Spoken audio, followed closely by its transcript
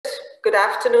Good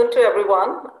afternoon to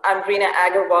everyone. I'm Reena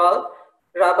Agarwal,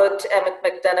 Robert M.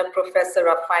 McDonough Professor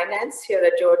of Finance here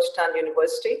at Georgetown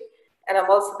University, and I'm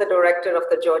also the Director of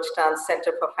the Georgetown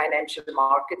Center for Financial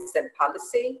Markets and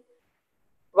Policy.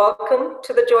 Welcome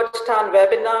to the Georgetown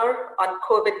webinar on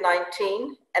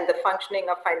COVID-19 and the functioning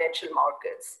of financial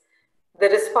markets. The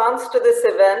response to this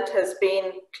event has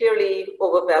been clearly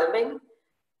overwhelming.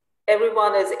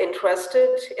 Everyone is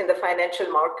interested in the financial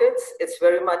markets. It's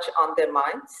very much on their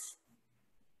minds.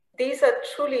 These are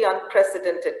truly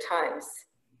unprecedented times.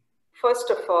 First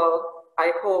of all,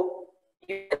 I hope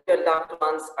you and your loved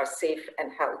ones are safe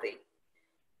and healthy.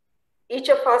 Each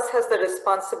of us has the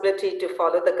responsibility to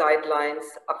follow the guidelines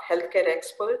of healthcare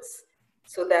experts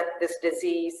so that this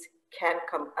disease can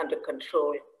come under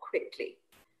control quickly.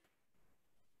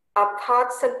 Our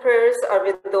thoughts and prayers are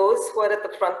with those who are at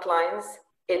the front lines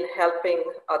in helping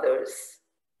others.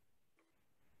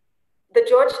 The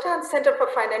Georgetown Center for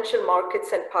Financial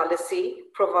Markets and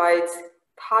Policy provides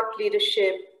thought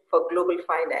leadership for global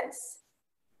finance.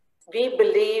 We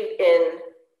believe in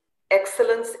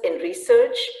excellence in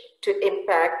research to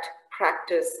impact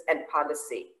practice and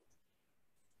policy.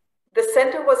 The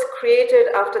center was created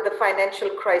after the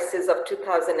financial crisis of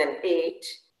 2008,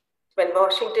 when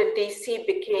Washington, D.C.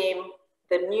 became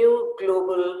the new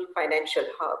global financial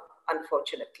hub,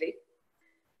 unfortunately.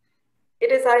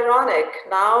 It is ironic,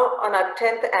 now on our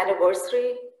 10th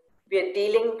anniversary, we are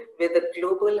dealing with a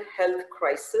global health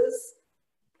crisis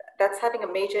that's having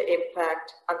a major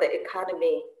impact on the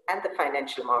economy and the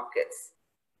financial markets.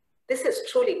 This is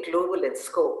truly global in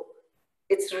scope.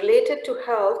 It's related to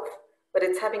health, but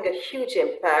it's having a huge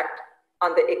impact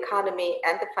on the economy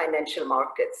and the financial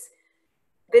markets.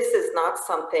 This is not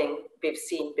something we've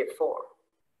seen before.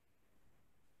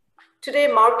 Today,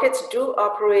 markets do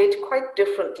operate quite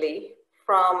differently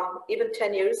from even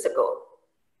 10 years ago.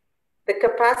 The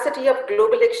capacity of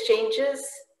global exchanges,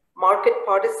 market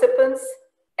participants,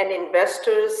 and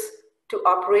investors to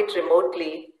operate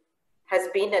remotely has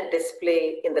been at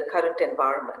display in the current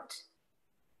environment.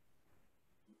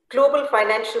 Global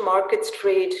financial markets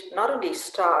trade not only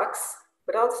stocks,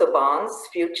 but also bonds,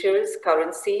 futures,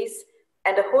 currencies,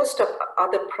 and a host of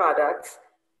other products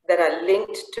that are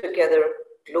linked together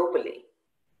globally.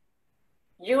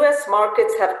 US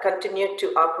markets have continued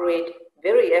to operate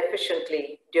very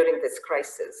efficiently during this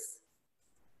crisis.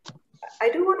 I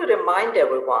do want to remind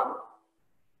everyone,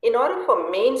 in order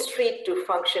for Main Street to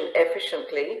function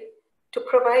efficiently, to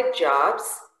provide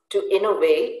jobs, to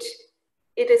innovate,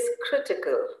 it is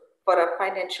critical for our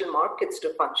financial markets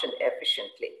to function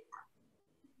efficiently.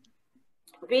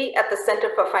 We at the Center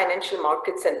for Financial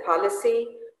Markets and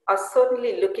Policy are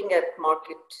certainly looking at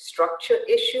market structure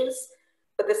issues,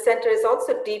 but the center is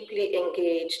also deeply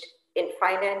engaged in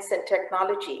finance and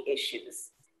technology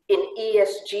issues, in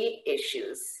ESG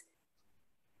issues.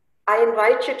 I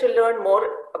invite you to learn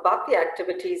more about the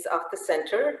activities of the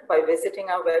center by visiting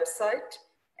our website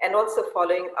and also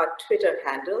following our Twitter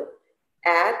handle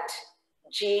at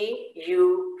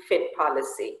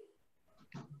GUFinPolicy.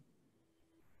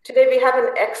 Today we have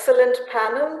an excellent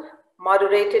panel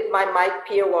moderated by Mike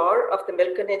Piawar of the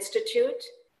Milken Institute.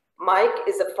 Mike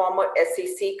is a former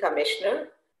SEC commissioner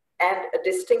and a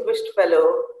distinguished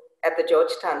fellow at the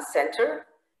Georgetown Center.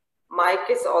 Mike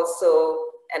is also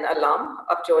an alum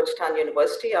of Georgetown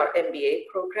University, our MBA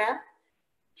program.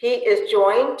 He is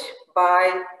joined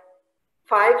by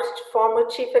 5 former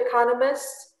chief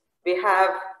economists. We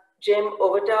have Jim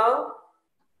Overdahl,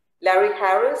 Larry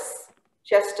Harris,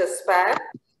 Chester Spack,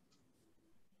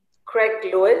 Craig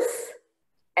Lewis,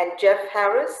 and Jeff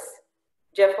Harris.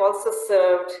 Jeff also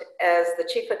served as the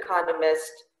chief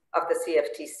economist of the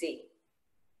CFTC.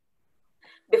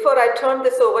 Before I turn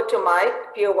this over to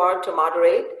Mike Piawar to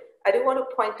moderate, I do want to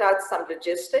point out some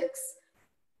logistics.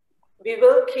 We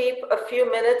will keep a few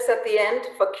minutes at the end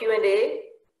for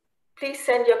Q&A. Please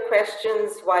send your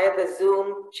questions via the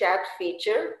Zoom chat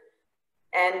feature.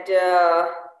 And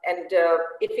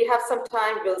if we have some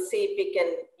time, we'll see if we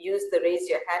can use the raise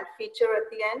your hand feature at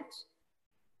the end.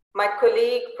 My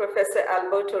colleague, Professor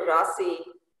Alberto Rossi,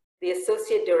 the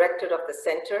Associate Director of the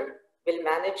Center, will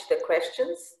manage the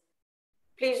questions.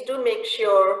 Please do make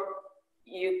sure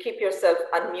you keep yourself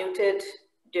unmuted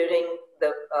during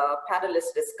the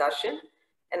panelist discussion.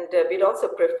 And we'd also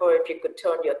prefer if you could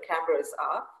turn your cameras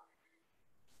off.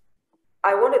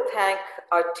 I want to thank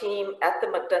our team at the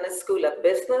McDonough School of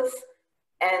Business,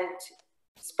 and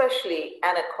especially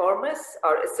Anna Cormus,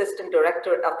 our Assistant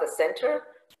Director of the Center,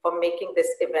 for making this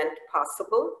event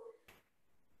possible.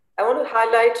 I want to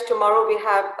highlight tomorrow we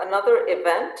have another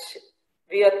event.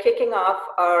 We are kicking off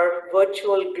our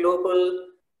virtual global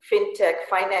FinTech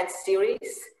Finance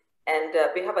series, And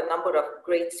we have a number of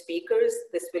great speakers.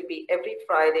 This will be every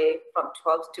Friday from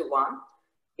 12 to 1.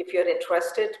 If you're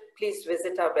interested, please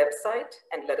visit our website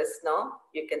and let us know.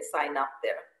 You can sign up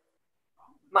there.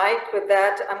 Mike, with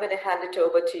that, I'm going to hand it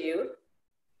over to you.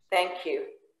 Thank you.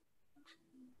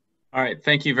 All right,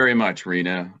 thank you very much,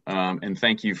 Rena. And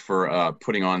thank you for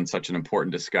putting on such an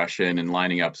important discussion and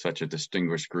lining up such a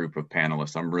distinguished group of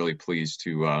panelists. I'm really pleased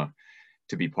to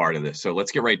be part of this. So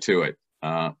let's get right to it.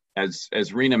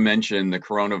 As Rena mentioned, the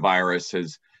coronavirus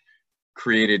has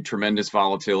created tremendous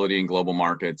volatility in global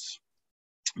markets.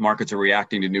 Markets are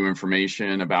reacting to new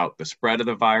information about the spread of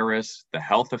the virus, the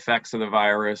health effects of the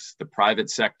virus, the private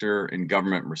sector and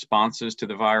government responses to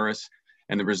the virus,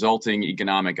 and the resulting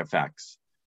economic effects.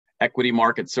 Equity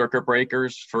market circuit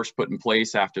breakers, first put in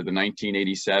place after the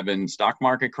 1987 stock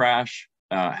market crash,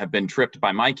 have been tripped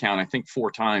by my count, I think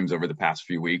 4 times over the past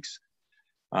few weeks.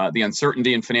 The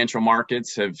uncertainty in financial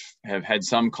markets have had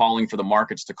some calling for the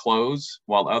markets to close,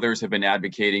 while others have been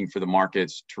advocating for the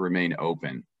markets to remain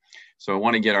open. So I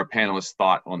want to get our panelists'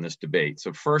 thought on this debate.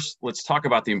 So first, let's talk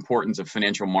about the importance of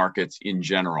financial markets in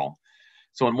general.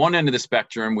 So on one end of the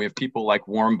spectrum, we have people like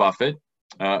Warren Buffett,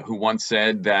 who once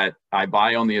said that I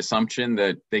buy on the assumption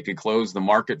that they could close the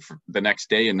market for the next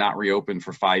day and not reopen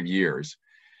for 5 years.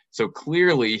 So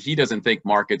clearly, he doesn't think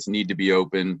markets need to be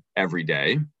open every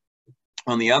day.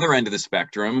 On the other end of the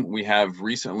spectrum, we have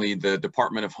recently the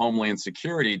Department of Homeland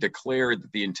Security declared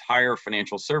that the entire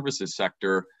financial services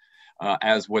sector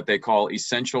as what they call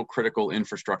essential critical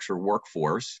infrastructure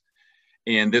workforce.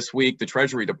 And this week, the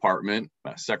Treasury Department,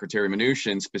 Secretary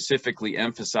Mnuchin, specifically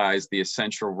emphasized the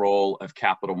essential role of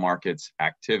capital markets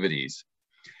activities.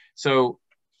 So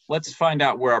let's find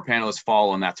out where our panelists fall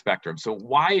on that spectrum. So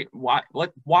why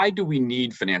do we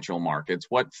need financial markets?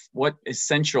 What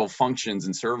essential functions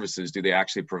and services do they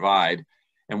actually provide?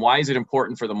 And why is it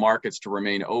important for the markets to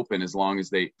remain open as long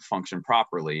as they function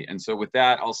properly? And so with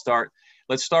that,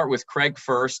 let's start with Craig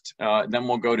first, then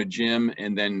we'll go to Jim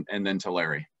and then to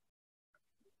Larry.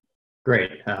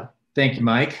 Great, thank you,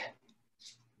 Mike.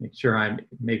 Make sure I'm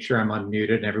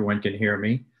unmuted and everyone can hear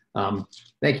me.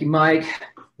 Thank you, Mike.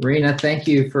 Rena, thank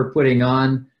you for putting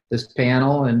on this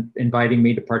panel and inviting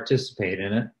me to participate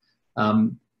in it.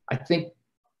 I think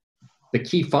the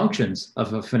key functions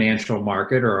of a financial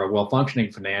market or a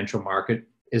well-functioning financial market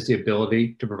is the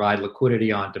ability to provide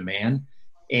liquidity on demand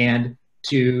and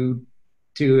to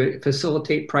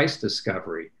facilitate price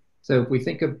discovery. So if we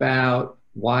think about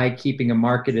why keeping a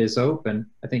market is open,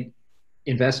 I think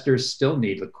investors still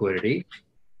need liquidity,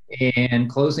 and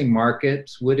closing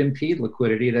markets would impede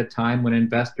liquidity at a time when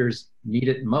investors need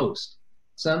it most.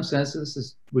 In some senses,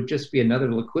 this would just be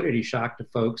another liquidity shock to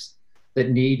folks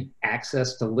that need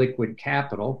access to liquid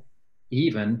capital,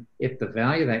 even if the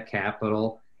value of that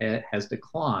capital has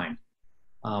declined.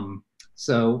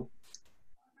 So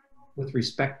with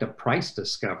respect to price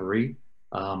discovery,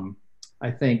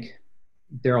 I think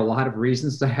there are a lot of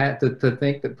reasons to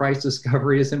think that price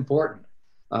discovery is important.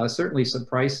 Certainly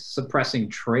suppressing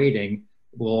trading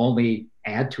will only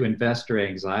add to investor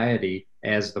anxiety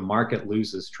as the market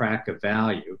loses track of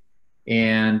value.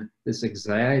 And this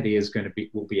anxiety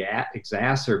will be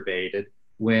exacerbated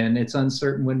when it's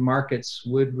uncertain when markets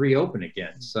would reopen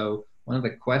again. So one of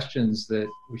the questions that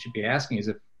we should be asking is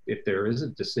if there is a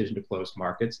decision to close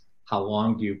markets, how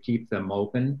long do you keep them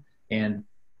open? And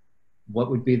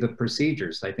what would be the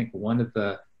procedures? I think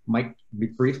Mike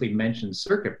briefly mentioned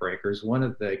circuit breakers. One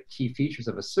of the key features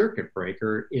of a circuit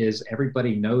breaker is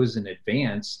everybody knows in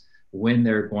advance when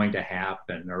they're going to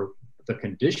happen or the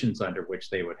conditions under which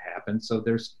they would happen. So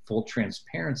there's full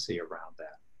transparency around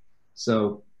that.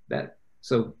 So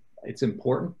it's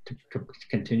important to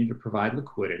continue to provide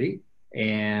liquidity,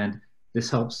 and this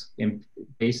helps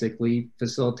basically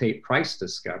facilitate price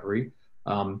discovery.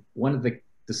 One of the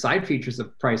side features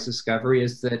of price discovery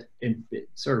is that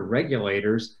sort of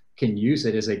regulators can use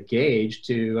it as a gauge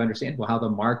to understand how the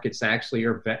markets actually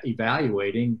are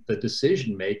evaluating the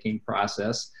decision-making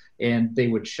process, and they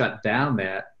would shut down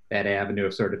that avenue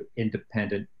of sort of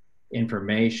independent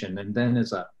information. And then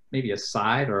as maybe a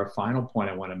side or a final point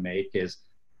I want to make is,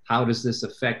 how does this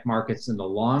affect markets in the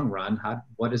long run?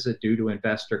 What does it do to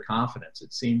investor confidence?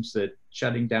 It seems that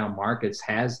shutting down markets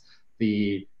has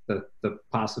the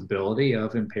possibility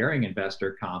of impairing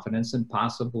investor confidence and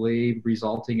possibly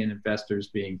resulting in investors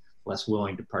being less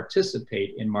willing to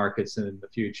participate in markets in the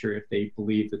future if they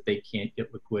believe that they can't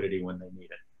get liquidity when they need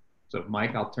it. So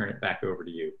Mike, I'll turn it back over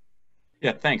to you.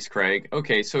 Yeah, thanks, Craig.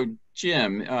 Okay, so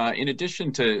Jim, in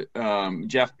addition to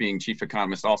Jeff being chief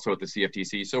economist also at the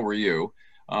CFTC, so were you.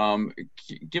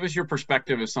 Give us your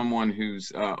perspective as someone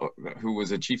who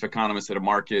was a chief economist at a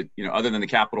market, other than the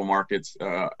capital markets,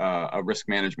 a risk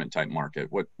management type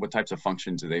market. What types of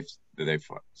functions do they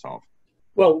solve?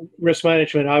 Well, risk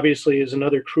management obviously is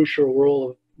another crucial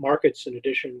role of markets in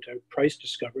addition to price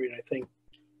discovery. And I think,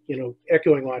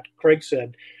 echoing what Craig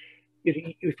said,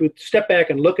 if we step back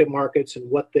and look at markets and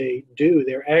what they do,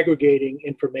 they're aggregating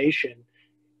information.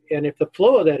 And if the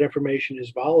flow of that information is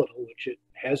volatile, which it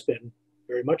has been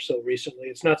very much so recently,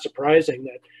 it's not surprising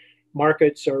that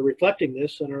markets are reflecting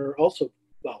this and are also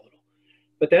volatile.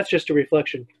 But that's just a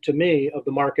reflection, to me, of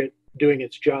the market doing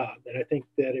its job. And I think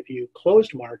that if you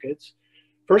closed markets,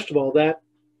 first of all, that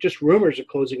just rumors of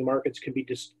closing markets can be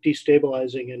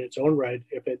destabilizing in its own right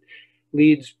if it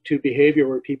leads to behavior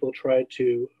where people try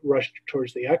to rush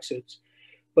towards the exits.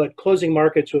 But closing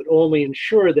markets would only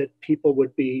ensure that people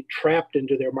would be trapped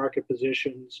into their market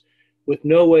positions with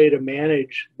no way to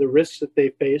manage the risks that they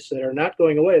face that are not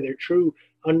going away. They're true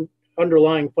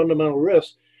underlying fundamental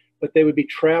risks, but they would be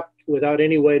trapped without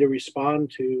any way to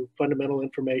respond to fundamental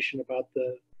information about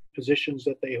the positions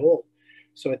that they hold.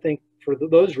 So I think for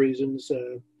those reasons,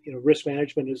 risk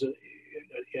management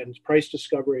and price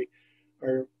discovery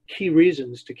are key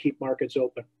reasons to keep markets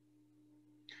open.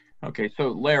 Okay, so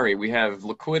Larry, we have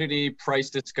liquidity, price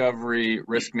discovery,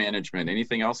 risk management.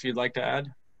 Anything else you'd like to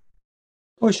add?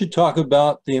 We should talk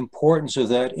about the importance of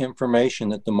that information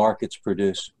that the markets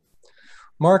produce.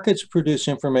 Markets produce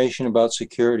information about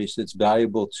securities that's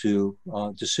valuable to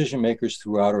decision makers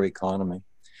throughout our economy.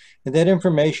 And that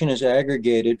information is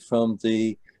aggregated from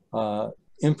the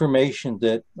information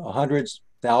that hundreds,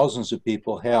 thousands of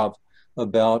people have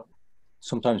about,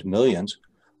 sometimes millions,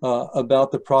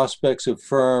 about the prospects of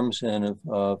firms and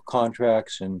of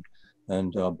contracts and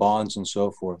bonds and so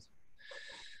forth.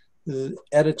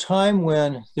 At a time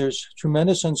when there's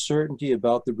tremendous uncertainty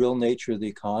about the real nature of the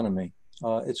economy,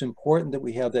 it's important that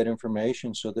we have that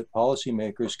information so that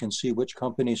policymakers can see which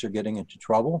companies are getting into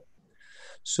trouble,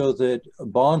 so that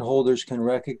bondholders can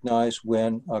recognize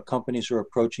when companies are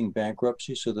approaching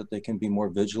bankruptcy so that they can be more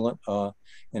vigilant and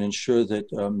ensure that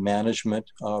management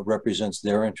represents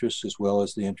their interests as well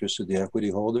as the interests of the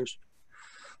equity holders.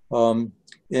 And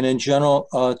in general,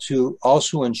 to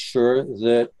also ensure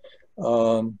that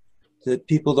that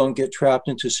people don't get trapped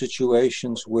into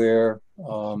situations where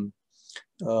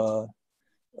they're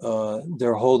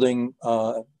holding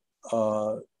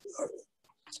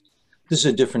this is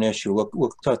a different issue.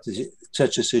 We'll touch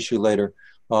this issue later.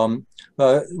 We're going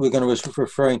to be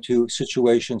referring to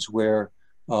situations where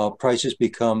prices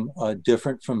become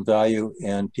different from value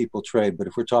and people trade. But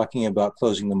if we're talking about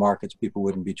closing the markets, people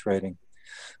wouldn't be trading.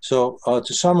 So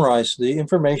to summarize, the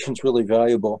information is really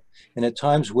valuable. And at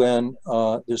times when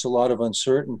there's a lot of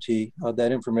uncertainty,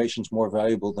 that information is more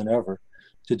valuable than ever.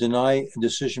 To deny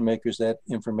decision makers that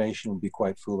information would be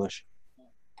quite foolish.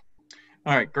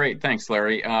 All right, great. Thanks,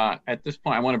 Larry. At this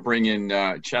point, I want to bring in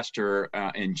Chester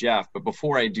and Jeff. But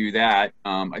before I do that,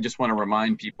 I just want to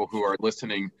remind people who are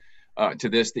listening to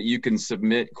this that you can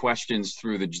submit questions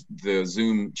through the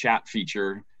Zoom chat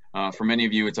feature. For many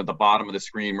of you, it's at the bottom of the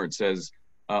screen where it says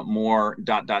more ...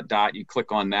 You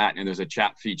click on that, and there's a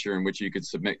chat feature in which you could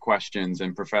submit questions.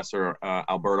 And Professor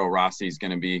Alberto Rossi is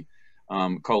going to be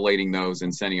collating those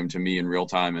and sending them to me in real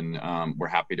time, and we're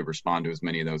happy to respond to as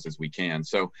many of those as we can.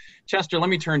 So Chester, let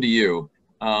me turn to you.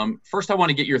 First, I want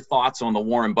to get your thoughts on the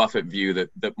Warren Buffett view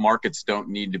that markets don't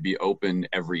need to be open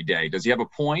every day. Does he have a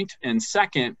point? And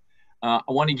second, I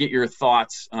want to get your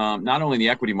thoughts not only in the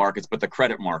equity markets, but the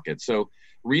credit markets. So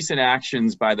recent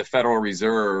actions by the Federal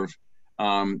Reserve,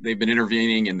 they've been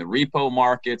intervening in the repo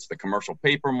markets, the commercial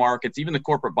paper markets, even the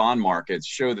corporate bond markets,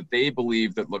 show that they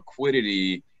believe that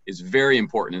liquidity is very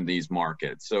important in these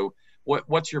markets. So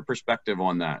what's your perspective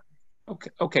on that?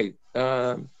 Okay.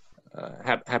 Happy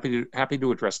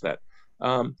to address that.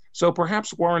 So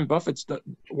perhaps Warren Buffett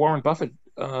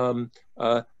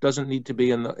doesn't need to be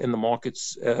in the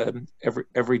markets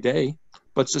every day,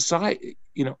 but society,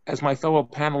 as my fellow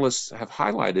panelists have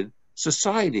highlighted,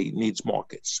 society needs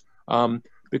markets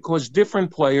because different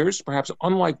players, perhaps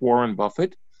unlike Warren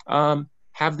Buffett,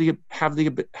 have the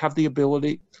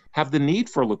need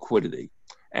for liquidity,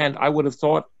 and I would have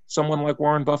thought someone like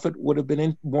Warren Buffett would have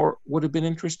been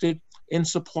interested in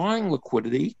supplying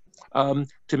liquidity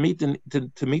to meet the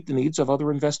needs of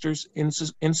other investors in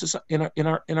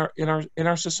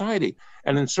our society.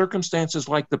 And in circumstances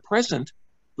like the present,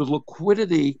 the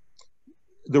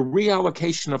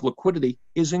reallocation of liquidity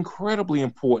is incredibly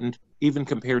important, even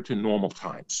compared to normal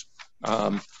times.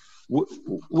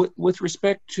 With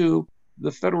respect to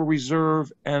the Federal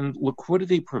Reserve and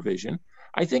liquidity provision,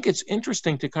 I think it's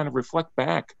interesting to kind of reflect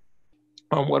back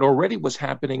on what already was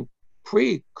happening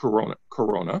pre-corona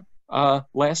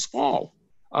last fall.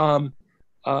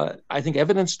 I think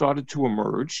evidence started to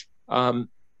emerge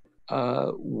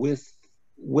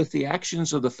with the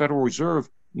actions of the Federal Reserve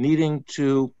needing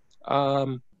to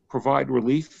provide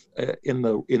relief in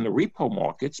the repo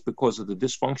markets because of the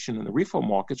dysfunction in the repo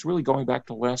markets, really going back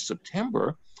to last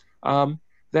September,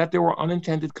 that there were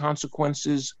unintended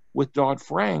consequences with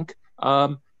Dodd-Frank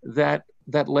that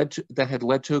had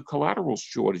led to collateral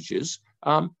shortages.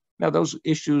 Now those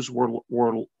issues were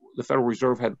the Federal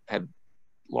Reserve had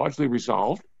largely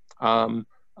resolved,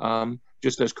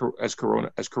 just as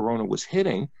Corona was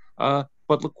hitting.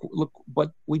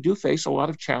 But we do face a lot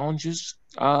of challenges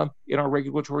in our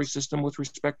regulatory system with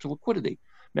respect to liquidity.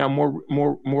 Now,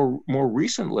 more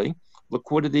recently,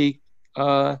 liquidity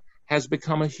has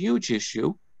become a huge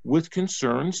issue with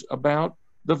concerns about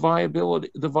the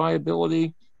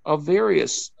viability of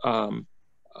various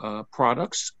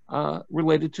products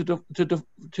related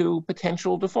to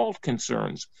potential default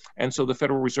concerns. And so the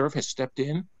Federal Reserve has stepped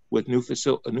in with a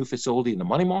new facility in the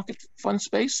money market fund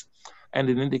space, and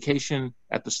an indication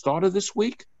at the start of this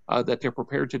week that they're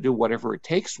prepared to do whatever it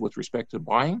takes with respect to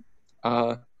buying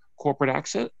corporate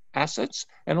assets.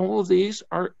 And all of these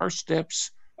are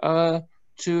steps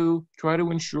to try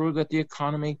to ensure that the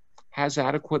economy has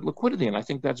adequate liquidity. And I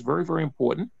think that's very, very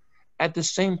important. At the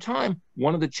same time,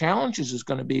 one of the challenges is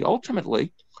going to be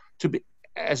ultimately to be,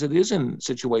 as it is in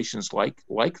situations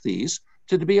like these,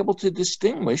 to be able to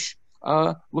distinguish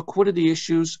liquidity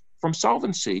issues from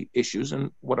solvency issues.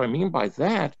 And what I mean by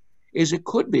that is it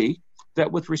could be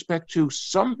that with respect to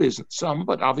some,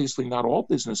 but obviously not all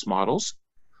business models,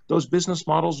 those business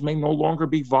models may no longer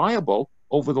be viable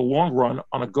over the long run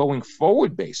on a going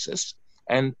forward basis.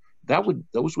 And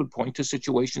those would point to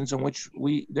situations in which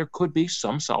there could be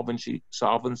some solvency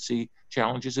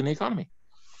challenges in the economy.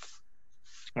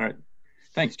 All right.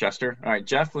 Thanks, Chester. All right,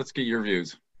 Jeff, let's get your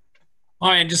views. All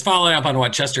right, just following up on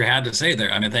what Chester had to say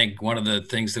there. I mean, I think one of the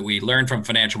things that we learned from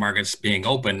financial markets being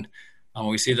open,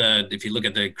 we see if you look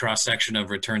at the cross-section of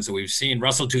returns that we've seen,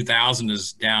 Russell 2000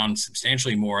 is down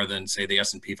substantially more than, say, the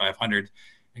S&P 500,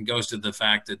 and goes to the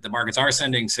fact that the markets are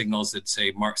sending signals that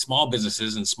say small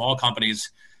businesses and small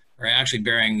companies are actually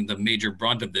bearing the major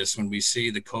brunt of this. When we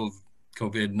see the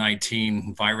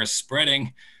COVID-19 virus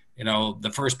spreading,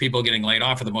 the first people getting laid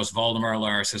off are the most vulnerable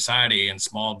in our society, and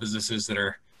small businesses that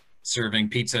are serving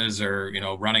pizzas or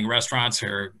running restaurants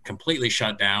are completely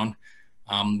shut down.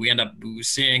 We end up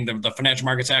seeing the financial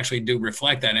markets actually do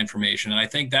reflect that information, and I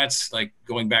think that's like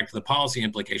going back to the policy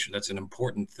implication. That's an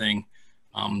important thing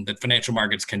that financial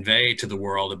markets convey to the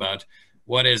world about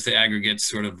what is the aggregate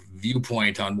sort of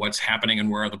viewpoint on what's happening and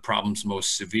where are the problems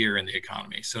most severe in the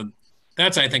economy. So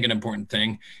that's, I think, an important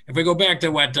thing. If we go back to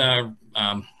what the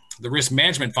risk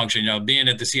management function, being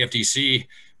at the CFTC,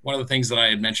 one of the things that I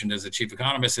had mentioned as a chief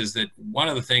economist is that one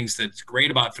of the things that's great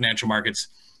about financial markets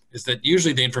is that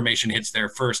usually the information hits there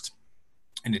first,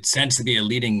 and it tends to be a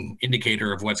leading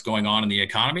indicator of what's going on in the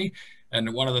economy.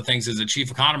 And one of the things as a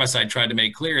chief economist I tried to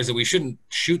make clear is that we shouldn't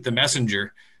shoot the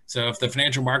messenger. So if the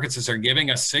financial markets are giving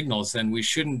us signals, then we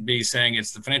shouldn't be saying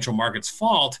it's the financial market's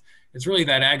fault. It's really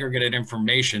that aggregated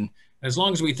information. As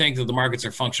long as we think that the markets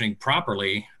are functioning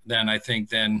properly, then I think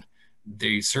then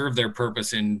they serve their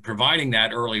purpose in providing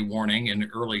that early warning and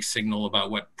early signal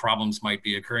about what problems might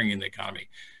be occurring in the economy.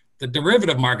 The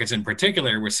derivative markets in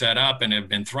particular were set up and have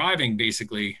been thriving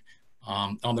basically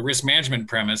on the risk management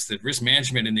premise that risk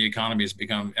management in the economy has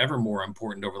become ever more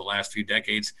important over the last few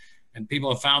decades. And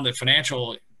people have found that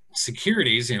financial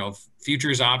securities,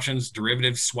 futures, options,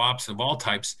 derivatives, swaps of all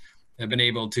types have been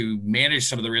able to manage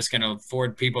some of the risk and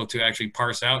afford people to actually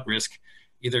parse out risk,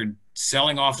 either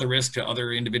selling off the risk to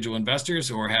other individual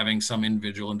investors or having some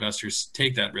individual investors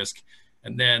take that risk.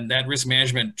 And then that risk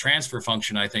management transfer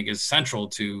function, I think, is central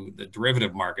to the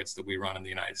derivative markets that we run in the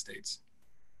United States.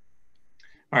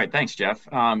 All right, thanks, Jeff.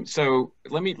 So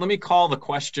let me call the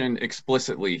question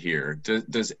explicitly here.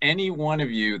 Does any one of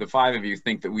you, the five of you,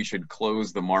 think that we should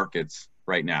close the markets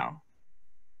right now?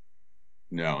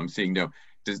 No, I'm seeing no.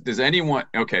 Does anyone?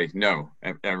 Okay, no,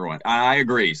 everyone. I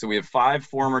agree. So we have 5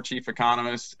 former chief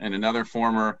economists and another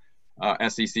former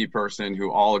SEC person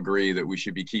who all agree that we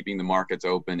should be keeping the markets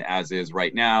open as is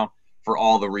right now for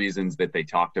all the reasons that they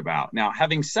talked about. Now,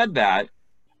 having said that,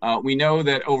 we know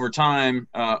that over time,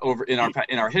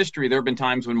 in our history, there have been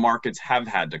times when markets have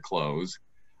had to close.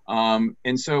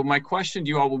 And so my question to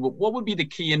you all, what would be the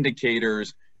key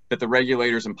indicators that the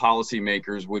regulators and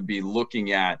policymakers would be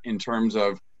looking at in terms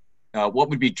of what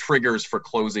would be triggers for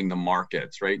closing the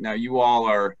markets? Right now, you all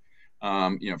are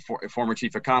former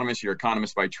chief economist, you're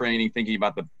economist by training, thinking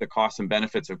about the costs and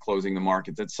benefits of closing the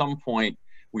markets. At some point,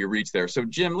 we reach there. So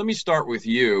Jim, let me start with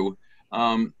you.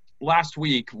 Last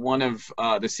week, one of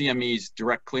the CME's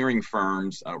direct clearing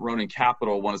firms, Ronin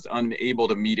Capital, was unable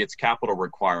to meet its capital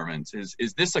requirements.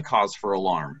 Is this a cause for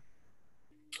alarm?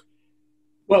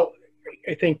 Well,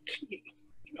 I think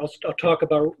I'll talk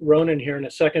about Ronin here in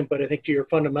a second, but I think to your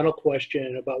fundamental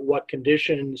question about what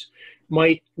conditions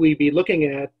might we be looking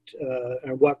at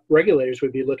and what regulators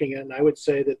would be looking at, and I would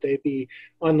say that they'd be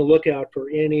on the lookout for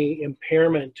any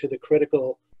impairment to the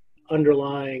critical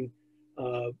underlying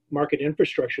market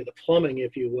infrastructure, the plumbing,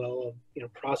 if you will,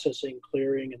 of processing,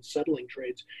 clearing, and settling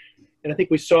trades. And I think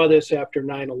we saw this after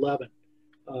 9/11.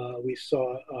 We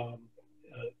saw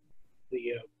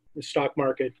the stock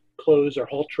market close or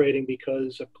halt trading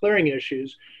because of clearing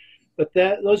issues, but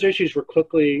those issues were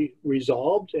quickly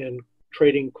resolved and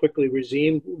trading quickly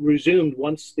resumed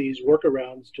once these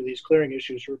workarounds to these clearing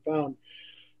issues were found.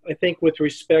 I think with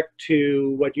respect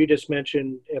to what you just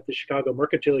mentioned at the Chicago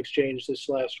Mercantile Exchange this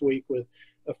last week, with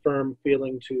a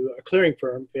clearing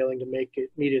firm failing to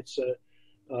meet its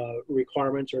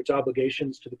requirements or its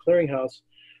obligations to the clearinghouse,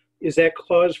 is that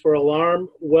cause for alarm?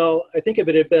 Well, I think if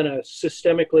it had been a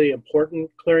systemically important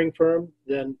clearing firm,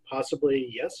 then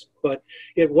possibly yes, but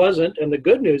it wasn't. And the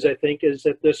good news, I think, is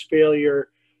that this failure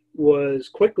was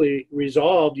quickly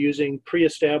resolved using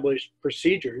pre-established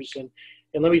procedures. And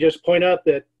let me just point out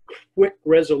that quick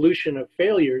resolution of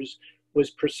failures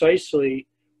was precisely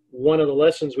one of the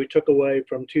lessons we took away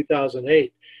from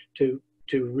 2008, to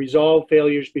resolve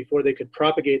failures before they could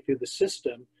propagate through the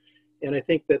system. And I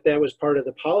think that was part of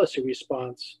the policy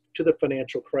response to the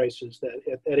financial crisis.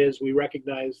 That is, we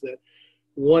recognize that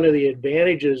one of the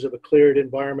advantages of a cleared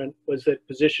environment was that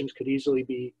positions could easily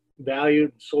be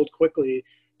valued and sold quickly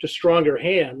to stronger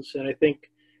hands. And I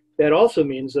think that also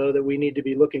means, though, that we need to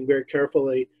be looking very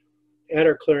carefully at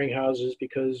our clearinghouses,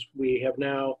 because we have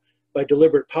now, by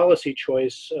deliberate policy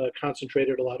choice,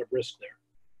 concentrated a lot of risk there.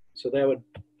 So that would,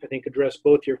 I think, address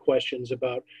both your questions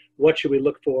about what should we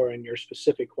look for and your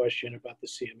specific question about the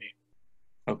CME.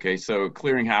 Okay, so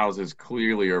clearinghouses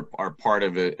clearly are part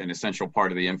of an essential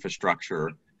part of the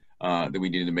infrastructure that we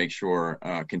need to make sure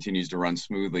continues to run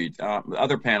smoothly.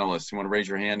 Other panelists, you want to raise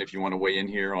your hand if you want to weigh in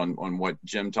here on what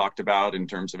Jim talked about in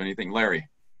terms of anything? Larry.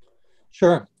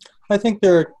 Sure. I think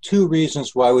there are two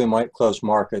reasons why we might close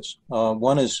markets.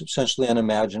 One is essentially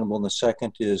unimaginable, and the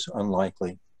second is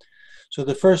unlikely. So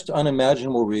the first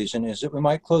unimaginable reason is that we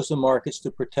might close the markets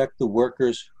to protect the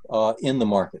workers in the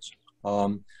markets.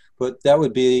 But that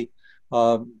would be,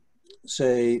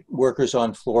 say, workers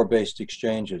on floor-based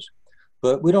exchanges.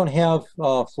 But we don't have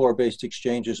floor-based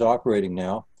exchanges operating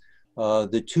now.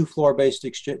 The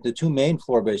two main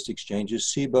floor-based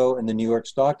exchanges, CBOE and the New York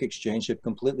Stock Exchange, have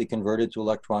completely converted to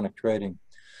electronic trading.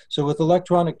 So with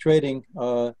electronic trading,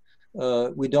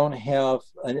 we don't have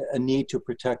a need to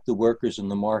protect the workers in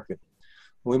the market.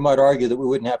 We might argue that we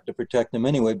wouldn't have to protect them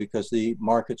anyway, because the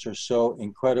markets are so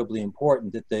incredibly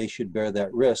important that they should bear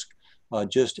that risk,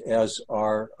 just as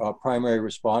our primary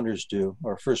responders do,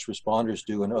 or first responders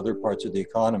do in other parts of the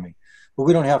economy. But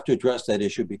we don't have to address that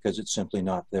issue because it's simply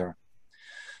not there.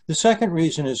 The second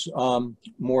reason is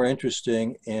more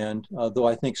interesting, and though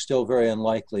I think still very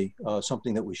unlikely,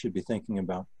 something that we should be thinking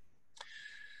about.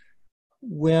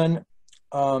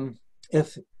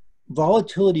 If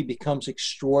volatility becomes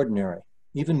extraordinary,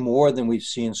 even more than we've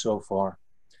seen so far,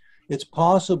 it's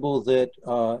possible that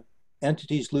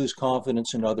entities lose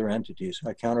confidence in other entities,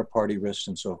 counterparty risks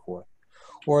and so forth.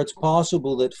 Or it's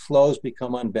possible that flows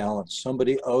become unbalanced.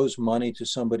 Somebody owes money to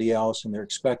somebody else and they're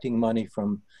expecting money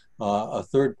from a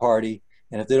third party.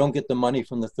 And if they don't get the money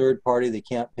from the third party, they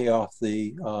can't pay off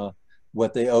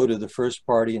what they owe to the first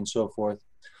party and so forth.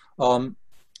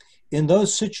 In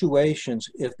those situations,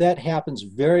 if that happens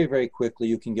very, very quickly,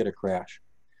 you can get a crash,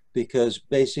 because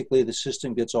basically the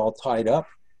system gets all tied up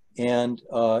and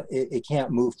it can't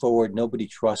move forward. Nobody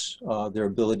trusts their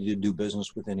ability to do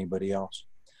business with anybody else.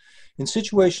 In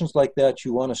situations like that,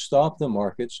 you want to stop the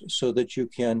markets so that you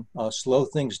can slow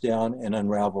things down and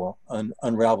unravel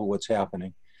what's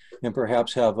happening, and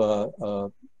perhaps have a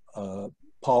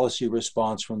policy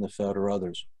response from the Fed or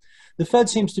others. The Fed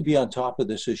seems to be on top of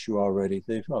this issue already.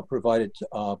 They've provided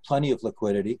plenty of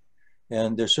liquidity,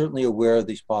 and they're certainly aware of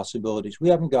these possibilities. We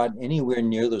haven't gotten anywhere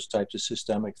near those types of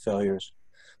systemic failures.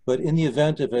 But in the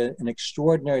event of an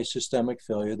extraordinary systemic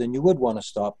failure, then you would want to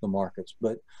stop the markets.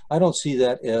 But I don't see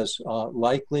that as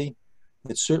likely.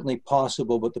 It's certainly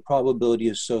possible, but the probability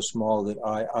is so small that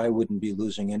I wouldn't be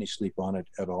losing any sleep on it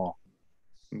at all.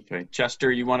 Okay.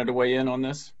 Chester, you wanted to weigh in on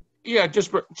this? Yeah,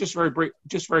 just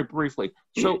very briefly.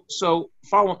 So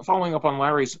following up on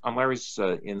Larry's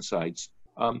insights.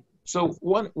 So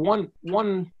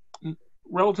one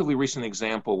relatively recent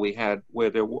example we had where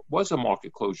there was a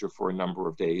market closure for a number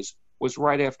of days was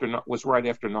right after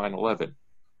 9/11.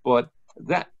 But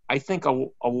that, I think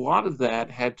a lot of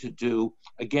that had to do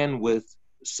again with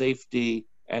safety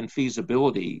and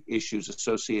feasibility issues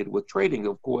associated with trading.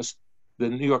 Of course, the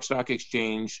New York Stock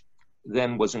Exchange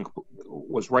then was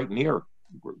right near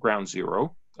ground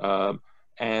zero,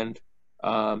 and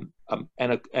a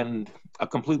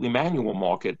completely manual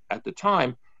market at the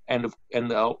time, and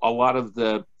a lot of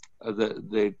the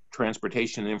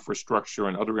transportation infrastructure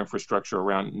and other infrastructure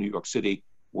around New York City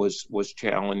was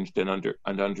challenged and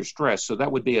under stress. So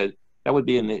that would be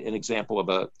an example of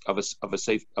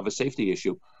a safety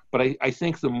issue. But I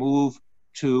think the move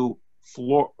to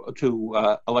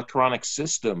electronic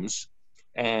systems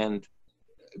and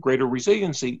greater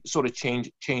resiliency sort of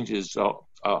changes a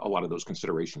lot of those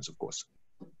considerations, of course.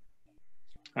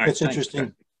 Right, it's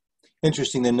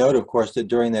interesting to note, of course, that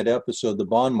during that episode, the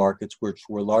bond markets, which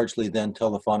were largely then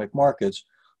telephonic markets,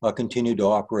 continued to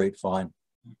operate fine.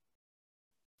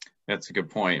 That's a good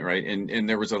point, right? And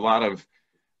there was a lot of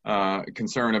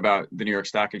concern about the New York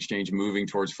Stock Exchange moving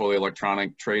towards fully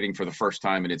electronic trading for the first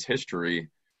time in its history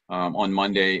on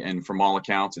Monday, and from all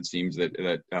accounts, it seems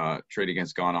that trading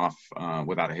has gone off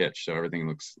without a hitch. So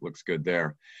everything looks good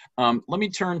there. Let me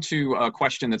turn to a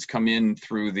question that's come in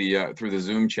through the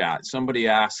Zoom chat. Somebody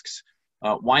asks,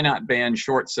 why not ban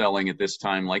short selling at this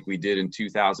time like we did in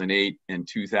 2008 and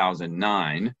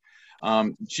 2009?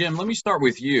 Jim, let me start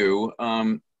with you.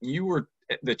 You were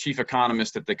the chief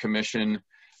economist at the commission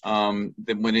when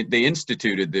they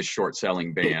instituted this short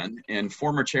selling ban, and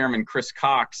former chairman Chris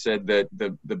Cox said that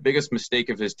the biggest mistake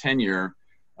of his tenure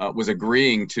was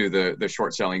agreeing to the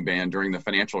short selling ban during the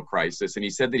financial crisis. And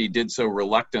he said that he did so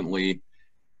reluctantly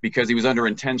because he was under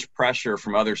intense pressure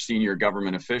from other senior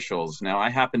government officials. Now, I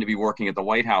happened to be working at the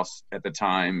White House at the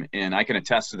time, and I can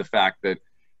attest to the fact that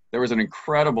there was an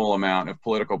incredible amount of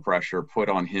political pressure put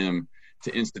on him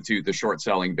to institute the short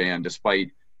selling ban, despite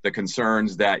the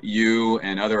concerns that you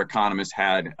and other economists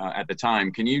had at the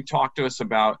time. Can you talk to us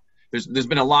about, there's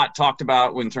been a lot talked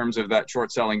about in terms of that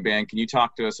short selling ban. Can you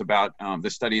talk to us about the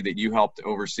study that you helped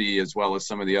oversee, as well as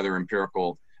some of the other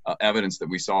empirical evidence that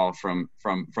we saw from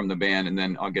the ban? And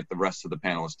then I'll get the rest of the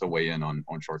panelists to weigh in on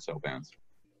short sale bans.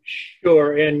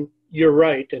 Sure, and you're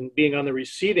right. And being on the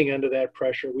receiving end of that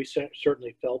pressure, we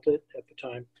certainly felt it at the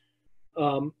time.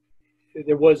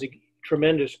 There was a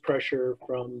tremendous pressure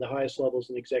from the highest levels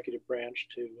in the executive branch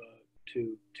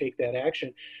to take that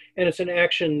action. And it's an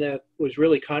action that was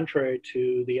really contrary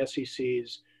to the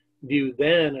SEC's view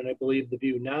then, and I believe the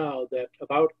view now, that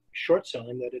about short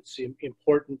selling, that it's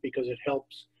important because it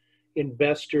helps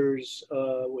investors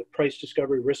with price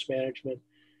discovery, risk management,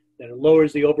 that it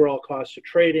lowers the overall cost of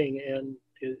trading and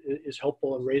is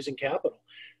helpful in raising capital.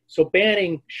 So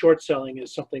banning short selling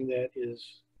is something that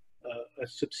is a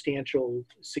substantial,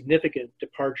 significant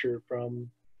departure from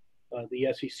the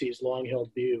SEC's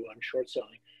long-held view on short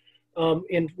selling.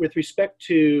 And with respect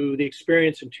to the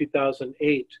experience in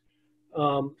 2008,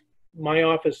 my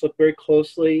office looked very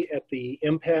closely at the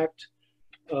impact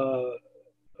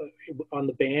on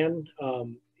the ban.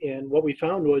 And what we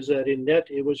found was that in net,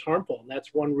 it was harmful. And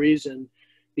that's one reason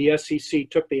the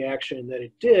SEC took the action that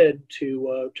it did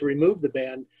to remove the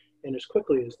ban, and as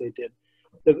quickly as they did.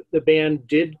 The ban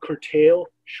did curtail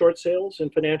short sales in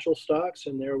financial stocks,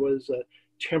 and there was a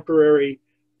temporary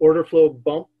order flow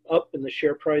bump up in the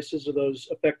share prices of those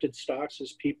affected stocks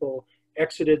as people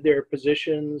exited their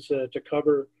positions to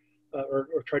cover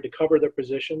or tried to cover their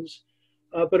positions.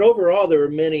 But overall, there were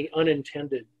many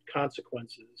unintended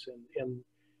consequences. And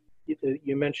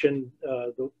you mentioned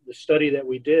the study that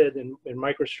we did in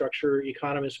microstructure.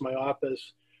 Economists in my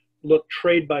office looked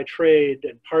trade by trade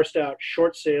and parsed out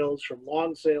short sales from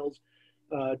long sales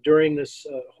during this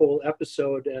whole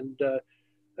episode, and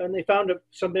they found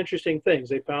some interesting things.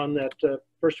 They found that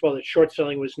first of all, that short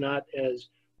selling was not as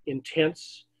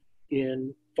intense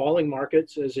in falling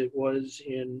markets as it was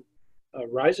in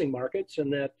rising markets,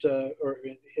 and that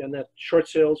short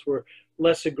sales were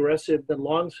less aggressive than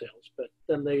long sales. But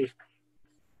then they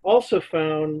also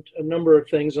found a number of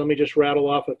things. Let me just rattle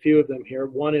off a few of them here.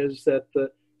 One is that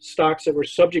the stocks that were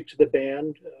subject to the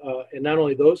ban, and not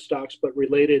only those stocks, but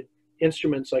related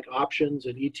instruments like options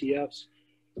and ETFs,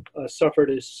 suffered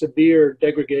a severe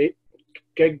degradation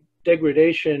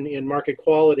in market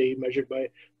quality measured by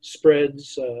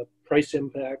spreads, price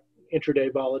impact,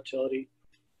 intraday volatility.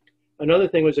 Another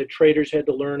thing was that traders had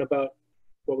to learn about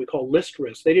what we call list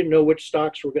risk. They didn't know which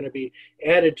stocks were going to be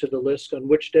added to the list on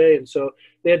which day, and so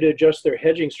they had to adjust their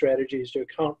hedging strategies to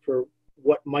account for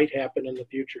what might happen in the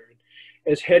future.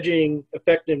 As hedging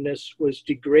effectiveness was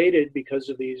degraded because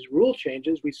of these rule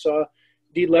changes, we saw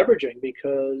deleveraging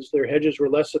because their hedges were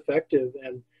less effective,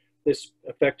 and this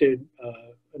affected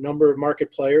a number of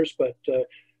market players, but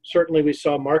certainly we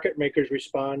saw market makers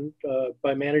respond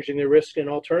by managing their risk in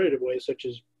alternative ways, such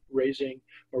as raising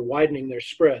or widening their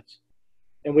spreads.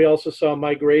 And we also saw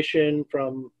migration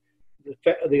from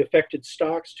the affected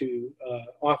stocks to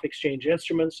off-exchange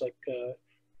instruments like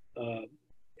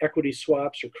equity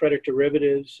swaps or credit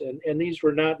derivatives, and these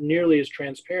were not nearly as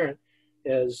transparent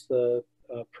as the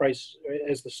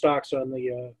stocks on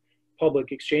the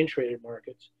public exchange traded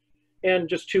markets. And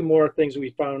just two more things we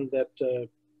found: that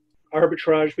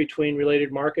arbitrage between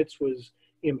related markets was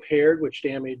impaired, which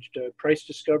damaged price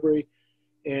discovery.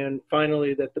 And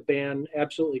finally, that the ban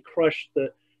absolutely crushed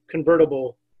the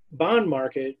convertible bond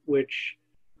market, which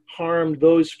harmed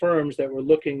those firms that were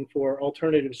looking for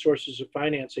alternative sources of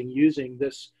financing using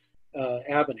this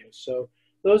avenue. So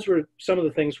those were some of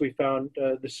the things we found.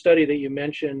 The study that you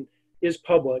mentioned is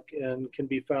public and can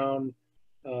be found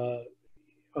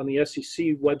on the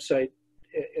SEC website.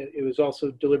 It was also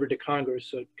delivered to Congress,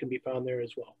 so it can be found there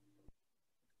as well.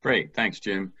 Great, thanks,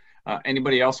 Jim.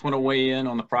 Anybody else want to weigh in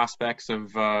on the prospects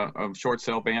of short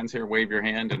sale bans here? Wave your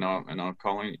hand, and I'll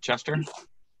call on you. Chester.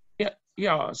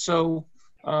 Yeah. So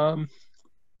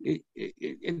it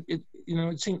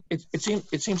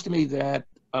seems to me that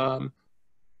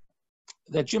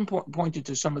that Jim pointed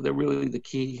to some of the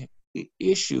key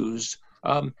issues,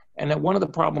 and that one of the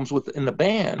problems in the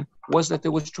ban was that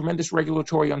there was tremendous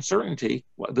regulatory uncertainty.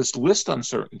 This list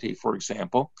uncertainty, for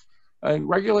example.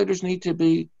 Regulators need to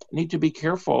be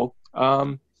careful,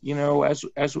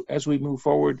 as we move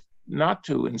forward, not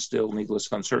to instill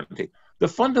needless uncertainty. The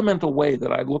fundamental way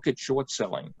that I look at short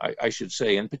selling, I should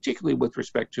say, and particularly with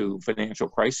respect to financial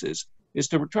crises, is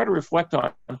to try to reflect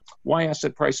on why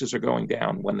asset prices are going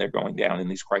down when they're going down in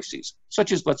these crises,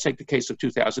 such as, let's take the case of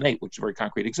 2008, which is a very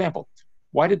concrete example.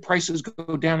 Why did prices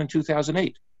go down in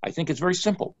 2008? I think it's very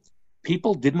simple.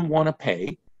 People didn't want to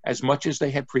pay as much as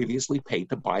they had previously paid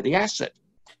to buy the asset.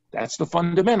 That's the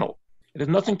fundamental. It has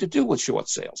nothing to do with short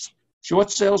sales.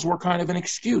 Short sales were kind of an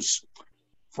excuse.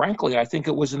 Frankly, I think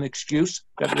it was an excuse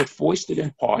that was foisted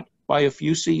in part by a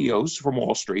few CEOs from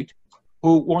Wall Street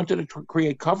who wanted to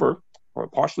create cover, or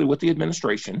partially with the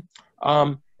administration,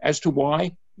 as to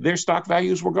why their stock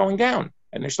values were going down.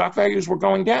 And their stock values were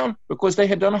going down because they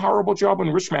had done a horrible job on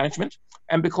risk management,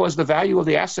 and because the value of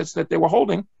the assets that they were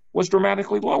holding was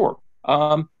dramatically lower.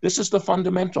 This is the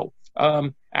fundamental.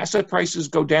 Asset prices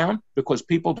go down because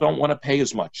people don't want to pay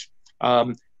as much.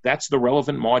 That's the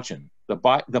relevant margin.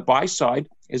 The buy side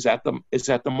is at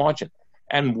the margin.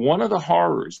 And one of the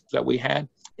horrors that we had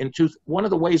one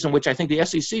of the ways in which I think the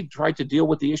SEC tried to deal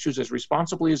with the issues as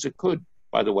responsibly as it could,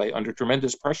 by the way, under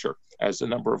tremendous pressure, as a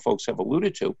number of folks have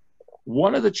alluded to.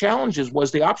 One of the challenges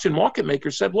was the option market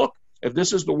makers said, look, if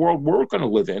this is the world we're going to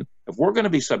live in, if we're going to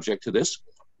be subject to this,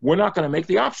 we're not going to make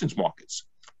the options markets.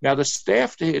 Now, the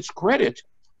staff, to its credit,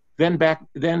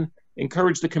 then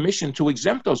encouraged the commission to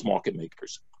exempt those market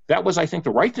makers. That was, I think, the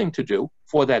right thing to do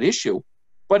for that issue.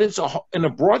 But in a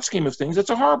broad scheme of things, it's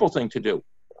a horrible thing to do.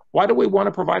 Why do we want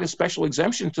to provide a special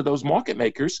exemption to those market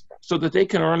makers so that they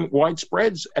can earn wide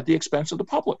spreads at the expense of the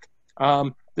public?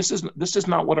 This is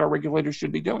not what our regulators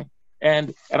should be doing.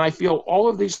 And I feel all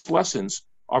of these lessons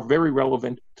are very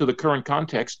relevant to the current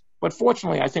context. But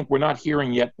fortunately, I think we're not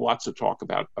hearing yet lots of talk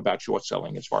about short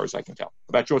selling, as far as I can tell,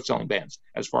 about short selling bans,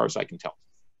 as far as I can tell.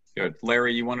 Good.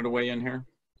 Larry, you wanted to weigh in here?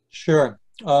 Sure.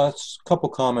 A couple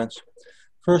comments.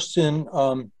 First, in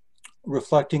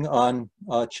reflecting on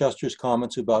Chester's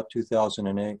comments about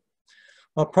 2008.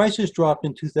 Prices dropped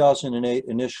in 2008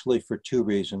 initially for two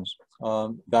reasons.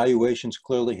 Valuations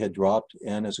clearly had dropped,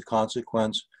 and as a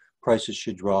consequence, prices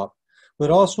should drop. But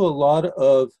also a lot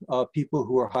of people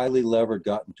who are highly levered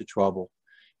got into trouble.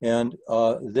 And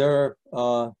their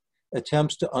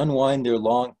attempts to unwind their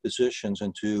long positions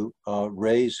and to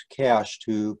raise cash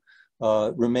to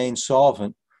remain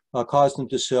solvent caused them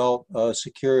to sell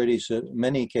securities that in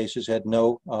many cases had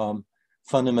no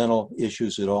fundamental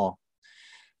issues at all.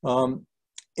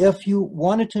 If you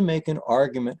wanted to make an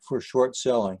argument for short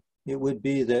selling, it would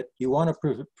be that you want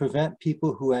to prevent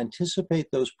people who anticipate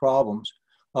those problems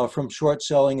from short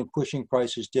selling and pushing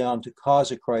prices down to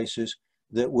cause a crisis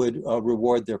that would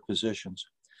reward their positions.